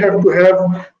they have to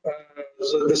have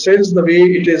the sense the way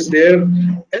it is there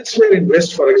elsewhere in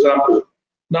West, for example.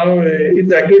 Now, in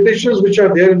the accreditations which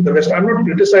are there in the West, I'm not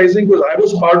criticizing because I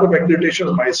was part of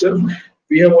accreditations myself.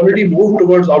 We have already moved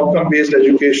towards outcome-based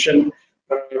education.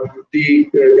 The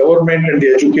government and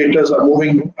the educators are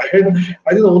moving ahead.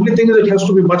 I think the only thing is it has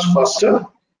to be much faster,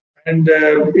 and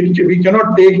we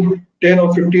cannot take 10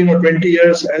 or 15 or 20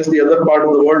 years as the other part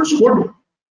of the world could.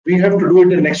 We have to do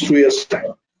it in next 2 years'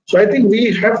 time. So I think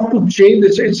we have to change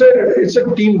this. It's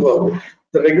a teamwork.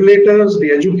 The regulators,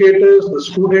 the educators, the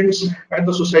students, and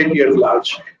the society at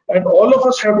large. And all of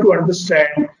us have to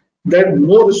understand that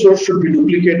no resource should be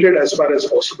duplicated as far as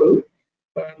possible.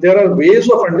 There are ways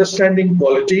of understanding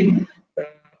quality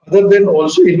other than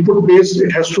also input based.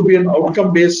 It has to be an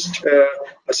outcome based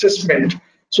assessment.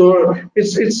 So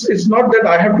it's not that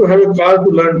I have to have a car to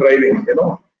learn driving.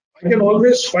 I can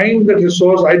always find that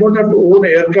resource. I don't have to own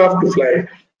an aircraft to fly.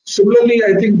 Similarly,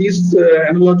 I think this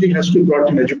analogy has to be brought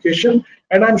in education,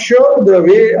 and I'm sure the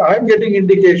way I'm getting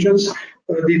indications,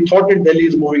 the thought in Delhi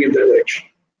is moving in that direction.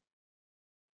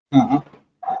 I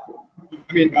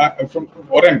mean, from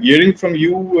what I'm hearing from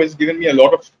you has given me a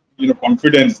lot of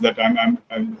confidence that I'm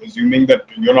assuming that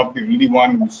you're not the only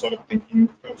one who's sort of thinking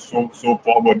so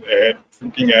forward ahead,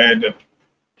 thinking ahead at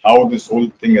how this whole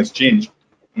thing has changed.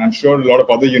 And I'm sure a lot of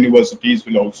other universities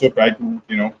will also try to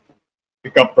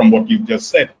pick up from what you've just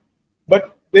said.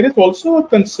 But there is also a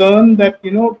concern that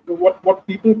what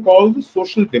people call the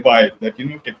social divide, that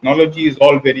technology is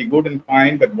all very good and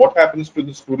fine, but what happens to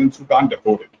the students who can't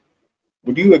afford it?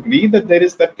 Would you agree that there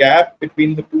is that gap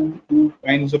between the two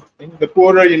kinds of things? The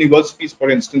poorer universities,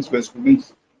 for instance, where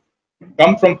students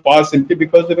come from far simply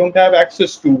because they don't have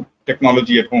access to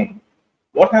technology at home.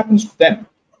 What happens to them?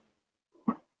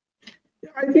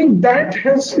 I think that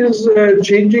is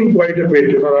changing quite a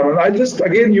bit. I just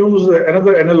again use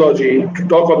another analogy to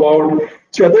talk about.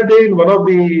 The other day in one of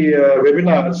the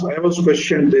webinars, I was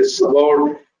questioned this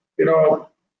about,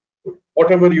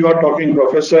 whatever you are talking,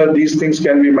 Professor, these things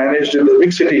can be managed in the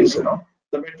big cities,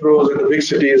 the metros in the big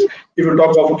cities. If you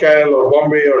talk of Cal or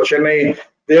Bombay or Chennai,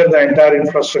 there the entire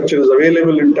infrastructure is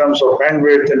available in terms of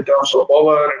bandwidth, in terms of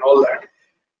power and all that.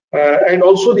 And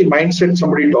also the mindset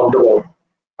somebody talked about.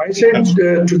 I said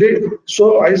today,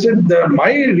 so I said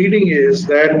my reading is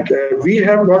that we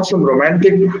have got some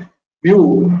romantic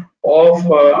view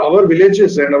of our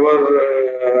villages and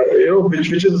our,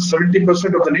 which is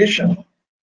 70% of the nation.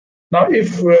 Now,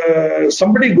 if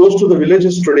somebody goes to the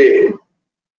villages today,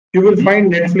 you will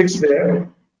find Netflix there.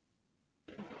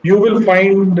 You will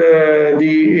find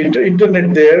the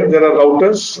internet there. There are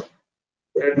routers.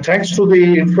 And thanks to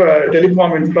the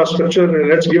telecom infrastructure,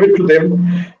 let's give it to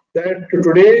them. That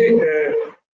today,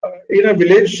 in a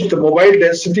village, the mobile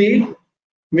density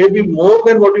may be more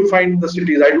than what you find in the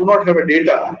cities. I do not have a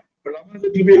data, but it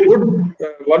will be a good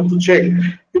one to check.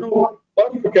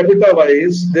 Per capita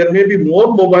wise, there may be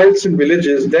more mobiles in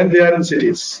villages than there are in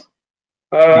cities.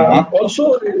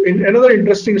 Also, in another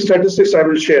interesting statistics I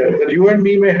will share, that you and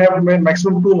me may have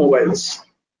maximum 2 mobiles.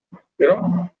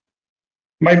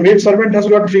 My maid servant has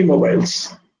got 3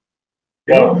 mobiles.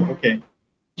 Okay.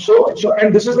 So,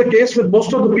 and this is the case with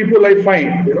most of the people I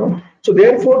find, So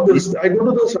therefore, I go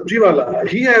to the sabji wala,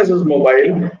 he has his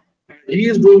mobile, he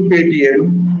is doing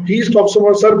Paytm, he talks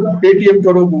about, sir, Paytm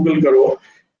karo, Google karo.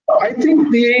 I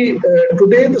think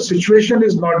today the situation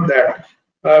is not that.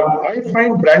 I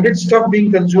find branded stuff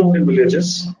being consumed in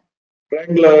villages,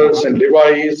 Wranglers and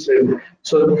Levi's, and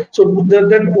so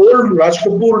that old Raj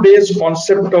Kapoor days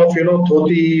concept of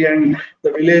dhoti and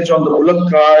the village on the bullock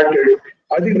cart.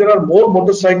 I think there are more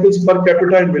motorcycles per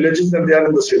capita in villages than there are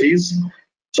in the cities.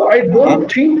 So I don't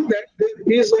think that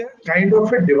there is a kind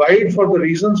of a divide for the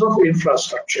reasons of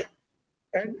infrastructure.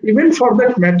 And even for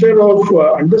that matter of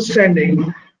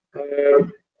understanding,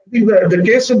 I think the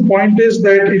case in point is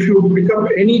that if you pick up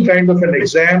any kind of an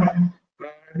exam,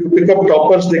 you pick up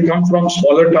toppers, they come from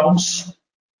smaller towns,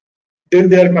 then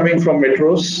they are coming from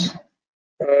metros.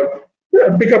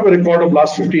 Pick up a record of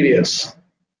last 15 years.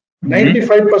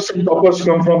 95% toppers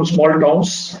come from small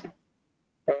towns.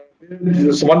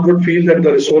 One would feel that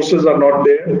the resources are not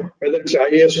there, whether it's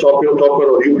IAS topper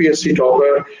or UPSC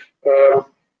topper.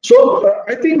 So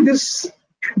I think this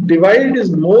divide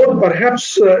is more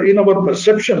perhaps in our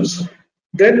perceptions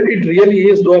than it really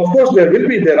is. Though of course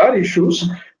there are issues,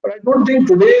 but I don't think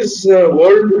today's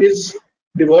world is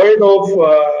devoid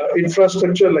of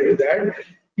infrastructure like that.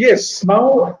 Yes,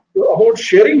 now about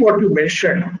sharing what you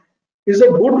mentioned is a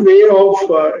good way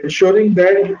of ensuring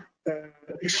that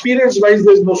experience-wise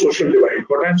there's no social divide.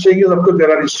 What I'm saying is, of course,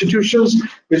 there are institutions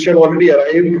which have already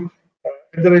arrived,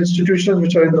 and there are institutions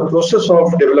which are in the process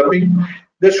of developing.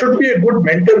 There should be a good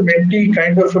mentor-mentee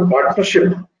kind of a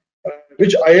partnership,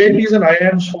 which IITs and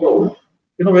IIMs follow.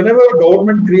 You know, whenever a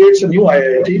government creates a new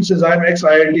IIT, since I'm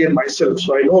ex-IIT and myself,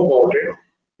 so I know about it,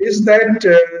 is that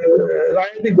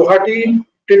IIT Guwahati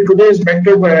till today is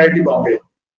mentored by IIT Bombay.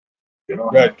 You know,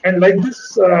 Right. and like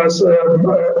this, I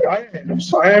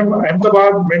am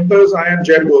Ahmedabad mentors, I am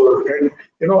Jaipur,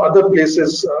 and other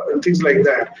places and things like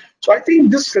that. So I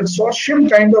think this consortium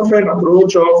kind of an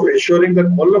approach of ensuring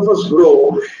that all of us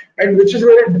grow, and which is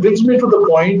where it brings me to the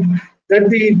point that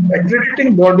the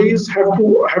accrediting bodies have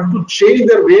to change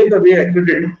their way the way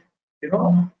accredit,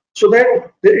 so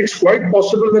that it's quite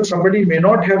possible that somebody may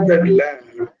not have that lab,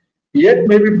 yet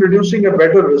may be producing a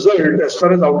better result as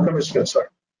far as outcome is concerned.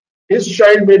 His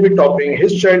child may be topping,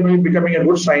 his child may be becoming a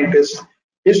good scientist,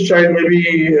 his child may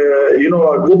be, a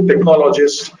good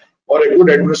technologist or a good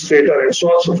administrator, and so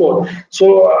on and so forth.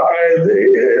 So,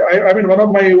 I mean, one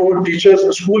of my old teachers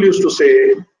at school used to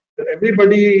say that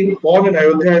everybody born in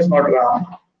Ayodhya is not Ram.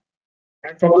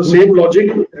 And from the same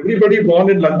logic, everybody born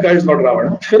in Lanka is not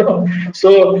Ravan.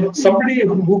 So somebody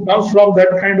who comes from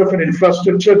that kind of an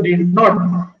infrastructure need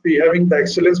not be having the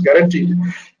excellence guaranteed.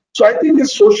 So I think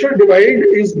this social divide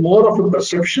is more of a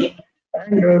perception,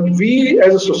 and we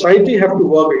as a society have to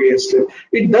work against it.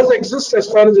 It does exist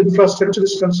as far as infrastructure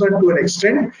is concerned to an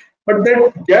extent, but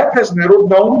that gap has narrowed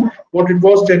down what it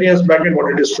was 10 years back and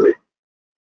what it is today.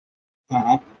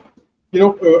 Uh-huh.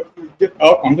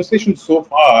 Our conversation so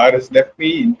far has left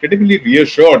me incredibly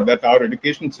reassured that our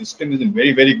education system is in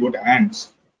very, very good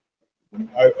hands.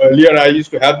 Earlier, I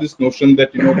used to have this notion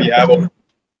that we have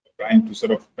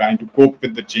trying to cope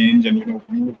with the change, and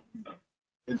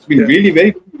it's been really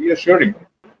very reassuring.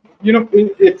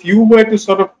 If you were to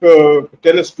sort of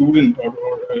tell a student or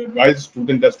advise a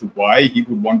student as to why he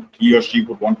or she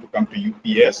would want to come to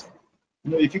UPES,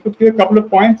 if you could give a couple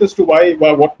of points as to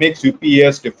what makes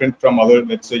UPES different from other,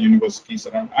 let's say, universities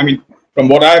around. I mean, from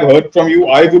what I've heard from you,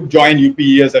 I would join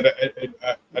UPES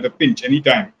at a pinch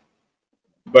anytime.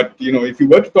 But if you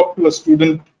were to talk to a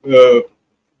student,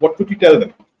 what would you tell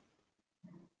them?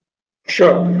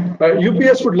 Sure.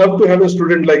 UPS would love to have a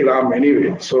student like Ram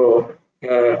anyway. So,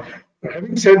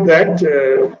 having said that,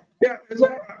 yeah,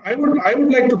 I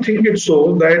would like to think it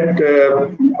so that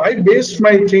I based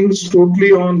my things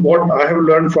totally on what I have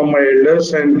learned from my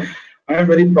elders, and I am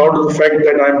very proud of the fact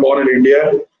that I am born in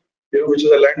India, which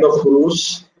is a land of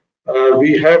gurus.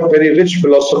 We have very rich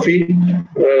philosophy.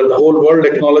 The whole world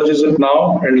acknowledges it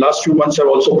now, and last few months have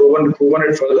also proven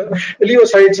it further. Leave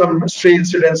aside some stray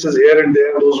incidences here and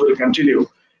there; those will continue.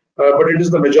 But it is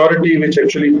the majority which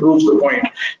actually proves the point.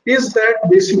 Is that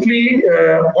basically,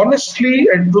 honestly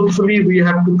and truthfully, we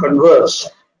have to converse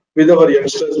with our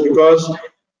youngsters, because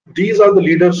these are the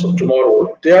leaders of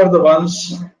tomorrow. They are the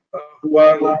ones who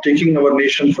are taking our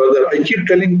nation further. I keep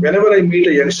telling, whenever I meet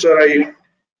a youngster,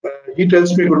 he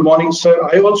tells me, "Good morning, sir."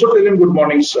 I also tell him, "Good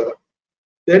morning, sir."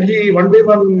 Then one day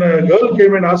one girl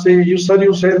came and asked, "You, sir,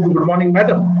 you said good morning,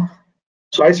 madam."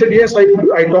 So I said, "Yes, I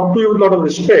talk to you with a lot of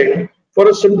respect for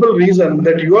a simple reason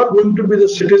that you are going to be the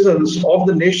citizens of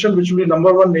the nation which will be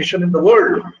 #1 nation in the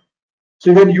world.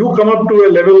 So when you come up to a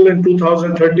level in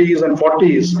 2030s and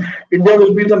 40s, India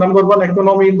will be the #1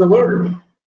 economy in the world."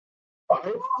 I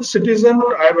was a citizen,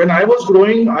 when I was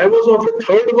growing, I was of a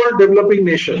third world developing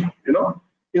nation,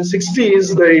 In 60s,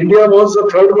 India was a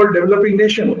third world developing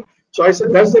nation. So I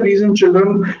said, that's the reason, children,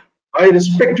 I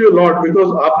respect you a lot, because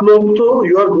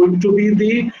you are going to be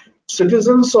the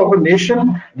citizens of a nation.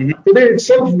 Today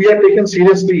itself, we are taken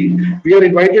seriously. We are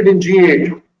invited in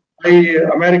G8 by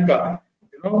America.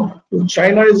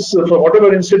 China is, for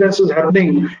whatever incidents is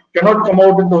happening, cannot come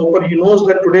out in the open. He knows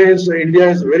that India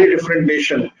is a very different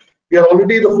nation. We are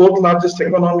already the 4th largest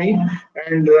economy,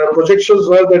 and projections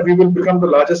were that we will become the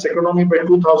largest economy by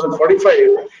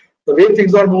 2045. The way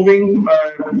things are moving,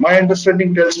 my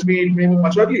understanding tells me it may be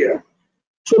much earlier.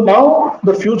 So now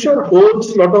the future holds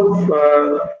a lot of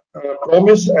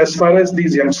promise as far as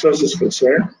these youngsters is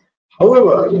concerned.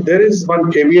 However, there is one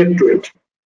caveat to it.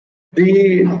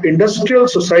 The industrial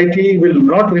society will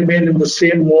not remain in the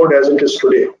same mode as it is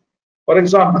today. For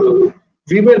example,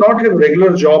 we may not have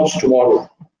regular jobs tomorrow.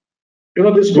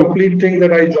 This complete thing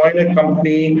that I join a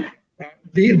company,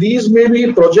 these may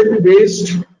be project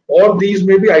based or these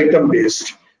may be item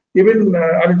based. Even,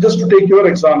 just to take your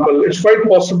example, it's quite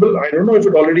possible, I don't know if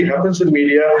it already happens in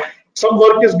media, Some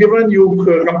work is given, you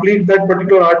complete that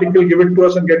particular article, give it to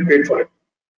us and get paid for it.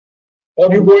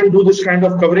 Or you go and do this kind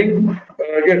of covering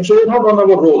again. So you're not on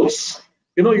our roles.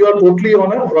 You know, you are totally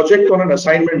on a project, on an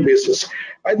assignment basis.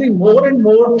 I think more and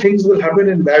more things will happen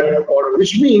in that order,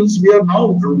 which means we are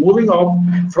now moving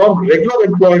on from regular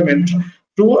employment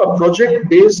to a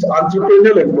project-based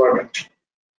entrepreneurial employment.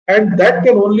 And that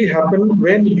can only happen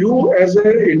when you as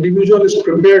an individual is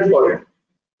prepared for it.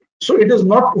 So it is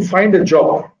not to find a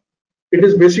job. It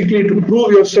is basically to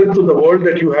prove yourself to the world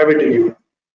that you have it in you.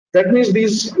 That means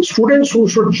these students who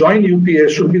should join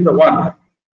UPS should be the one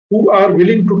who are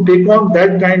willing to take on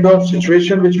that kind of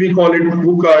situation, which we call it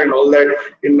VUCA and all that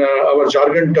in our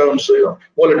jargon terms,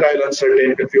 volatile,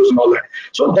 uncertain, confused and all that.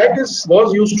 So that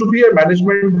was used to be a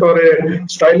management or a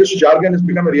stylish jargon, has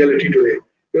become a reality today.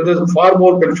 There's far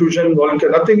more confusion, volatile.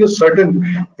 Nothing is certain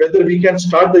whether we can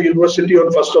start the university on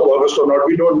 1st of August or not.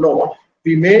 We don't know.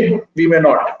 We may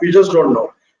not. We just don't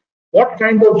know. What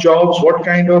kind of jobs, what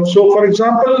kind of, so for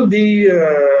example, the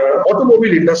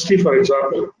automobile industry, for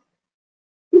example,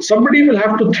 somebody will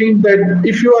have to think that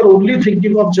if you are only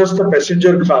thinking of just the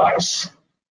passenger cars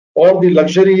or the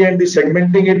luxury and the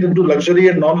segmenting it into luxury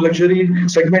and non-luxury,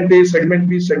 segment A, segment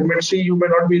B, segment C, you may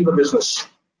not be in the business.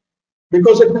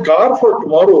 Because a car for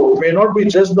tomorrow may not be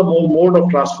just the mode of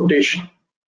transportation.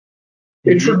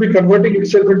 It should be converting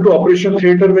itself into operation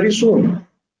theater very soon.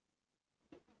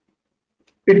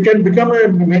 It can become a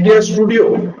media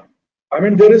studio. I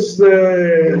mean, there is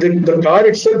the car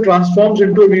itself transforms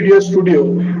into a media studio,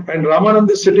 and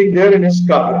Ramananda is sitting there in his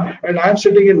car, and I am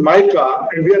sitting in my car,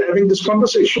 and we are having this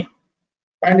conversation.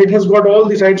 And it has got all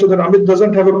the sides so that Amit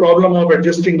doesn't have a problem of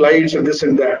adjusting lights and this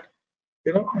and that.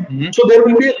 You know, so there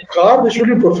will be a car which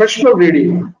will be professional ready.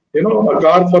 You know, a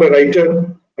car for a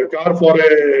writer, a car for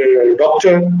a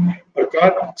doctor, a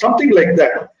car, something like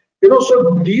that. You know,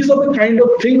 so these are the kind of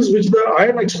things which I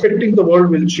am expecting the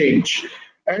world will change.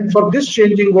 And for this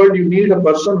changing world, you need a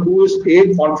person who is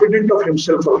confident of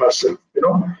himself or herself. You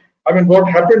know, I mean, what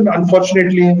happened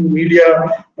unfortunately in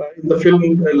media, in the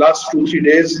film last 2-3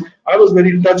 days, I was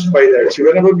very touched by that. So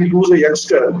whenever we lose a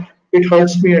youngster, it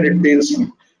hurts me and it pains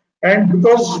me. And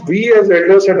because we as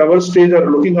elders at our stage are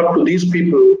looking up to these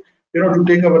people, you know, to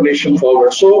take our nation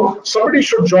forward. So somebody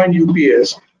should join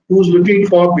UPS who's looking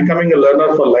for becoming a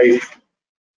learner for life,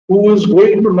 who is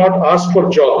going to not ask for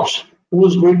jobs, who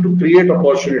is going to create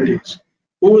opportunities,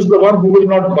 who is the one who will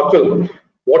not buckle.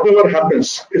 Whatever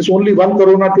happens, it's only one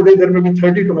corona today, there may be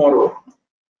 30 tomorrow.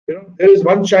 You know, there is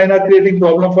one China creating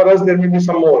problem for us, there may be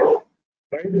some more.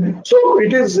 Right? So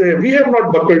it is, we have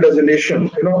not buckled as a nation.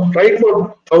 You know, right,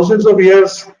 for thousands of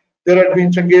years, there had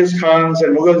been Genghis Khans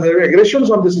and Mughals, there were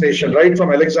aggressions on this nation, right,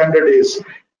 from Alexander days.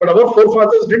 But our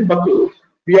forefathers didn't buckle.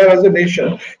 We are as a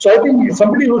nation. So I think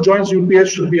somebody who joins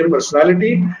UPS should be a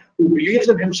personality who believes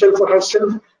in himself or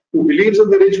herself, who believes in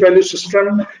the rich value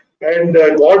system, and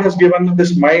God has given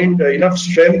this mind enough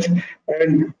strength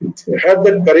and have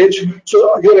that courage.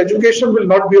 So your education will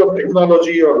not be of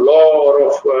technology or law or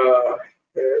of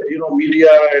you know, media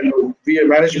and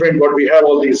management, what we have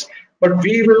all these, but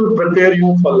we will prepare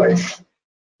you for life.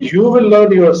 You will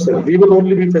learn yourself. We will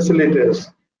only be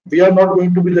facilitators. We are not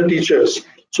going to be the teachers.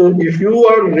 So if you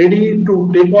are ready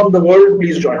to take on the world,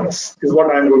 please join us, is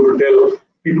what I'm going to tell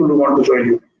people who want to join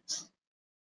you.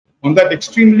 On that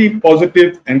extremely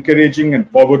positive, encouraging, and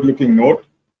forward-looking note,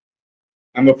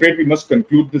 I'm afraid we must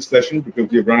conclude this session because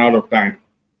we've run out of time.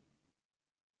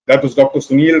 That was Dr.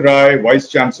 Sunil Rai, Vice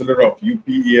Chancellor of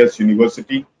UPES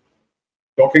University,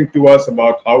 talking to us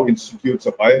about how institutes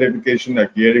of higher education are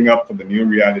gearing up for the new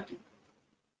reality.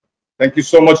 Thank you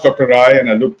so much, Dr. Rai, and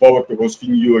I look forward to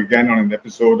hosting you again on an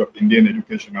episode of Indian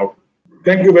Education Outlook.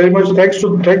 Thank you very much. Thanks to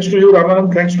you,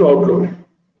 Ramanand. Thanks to Outlook.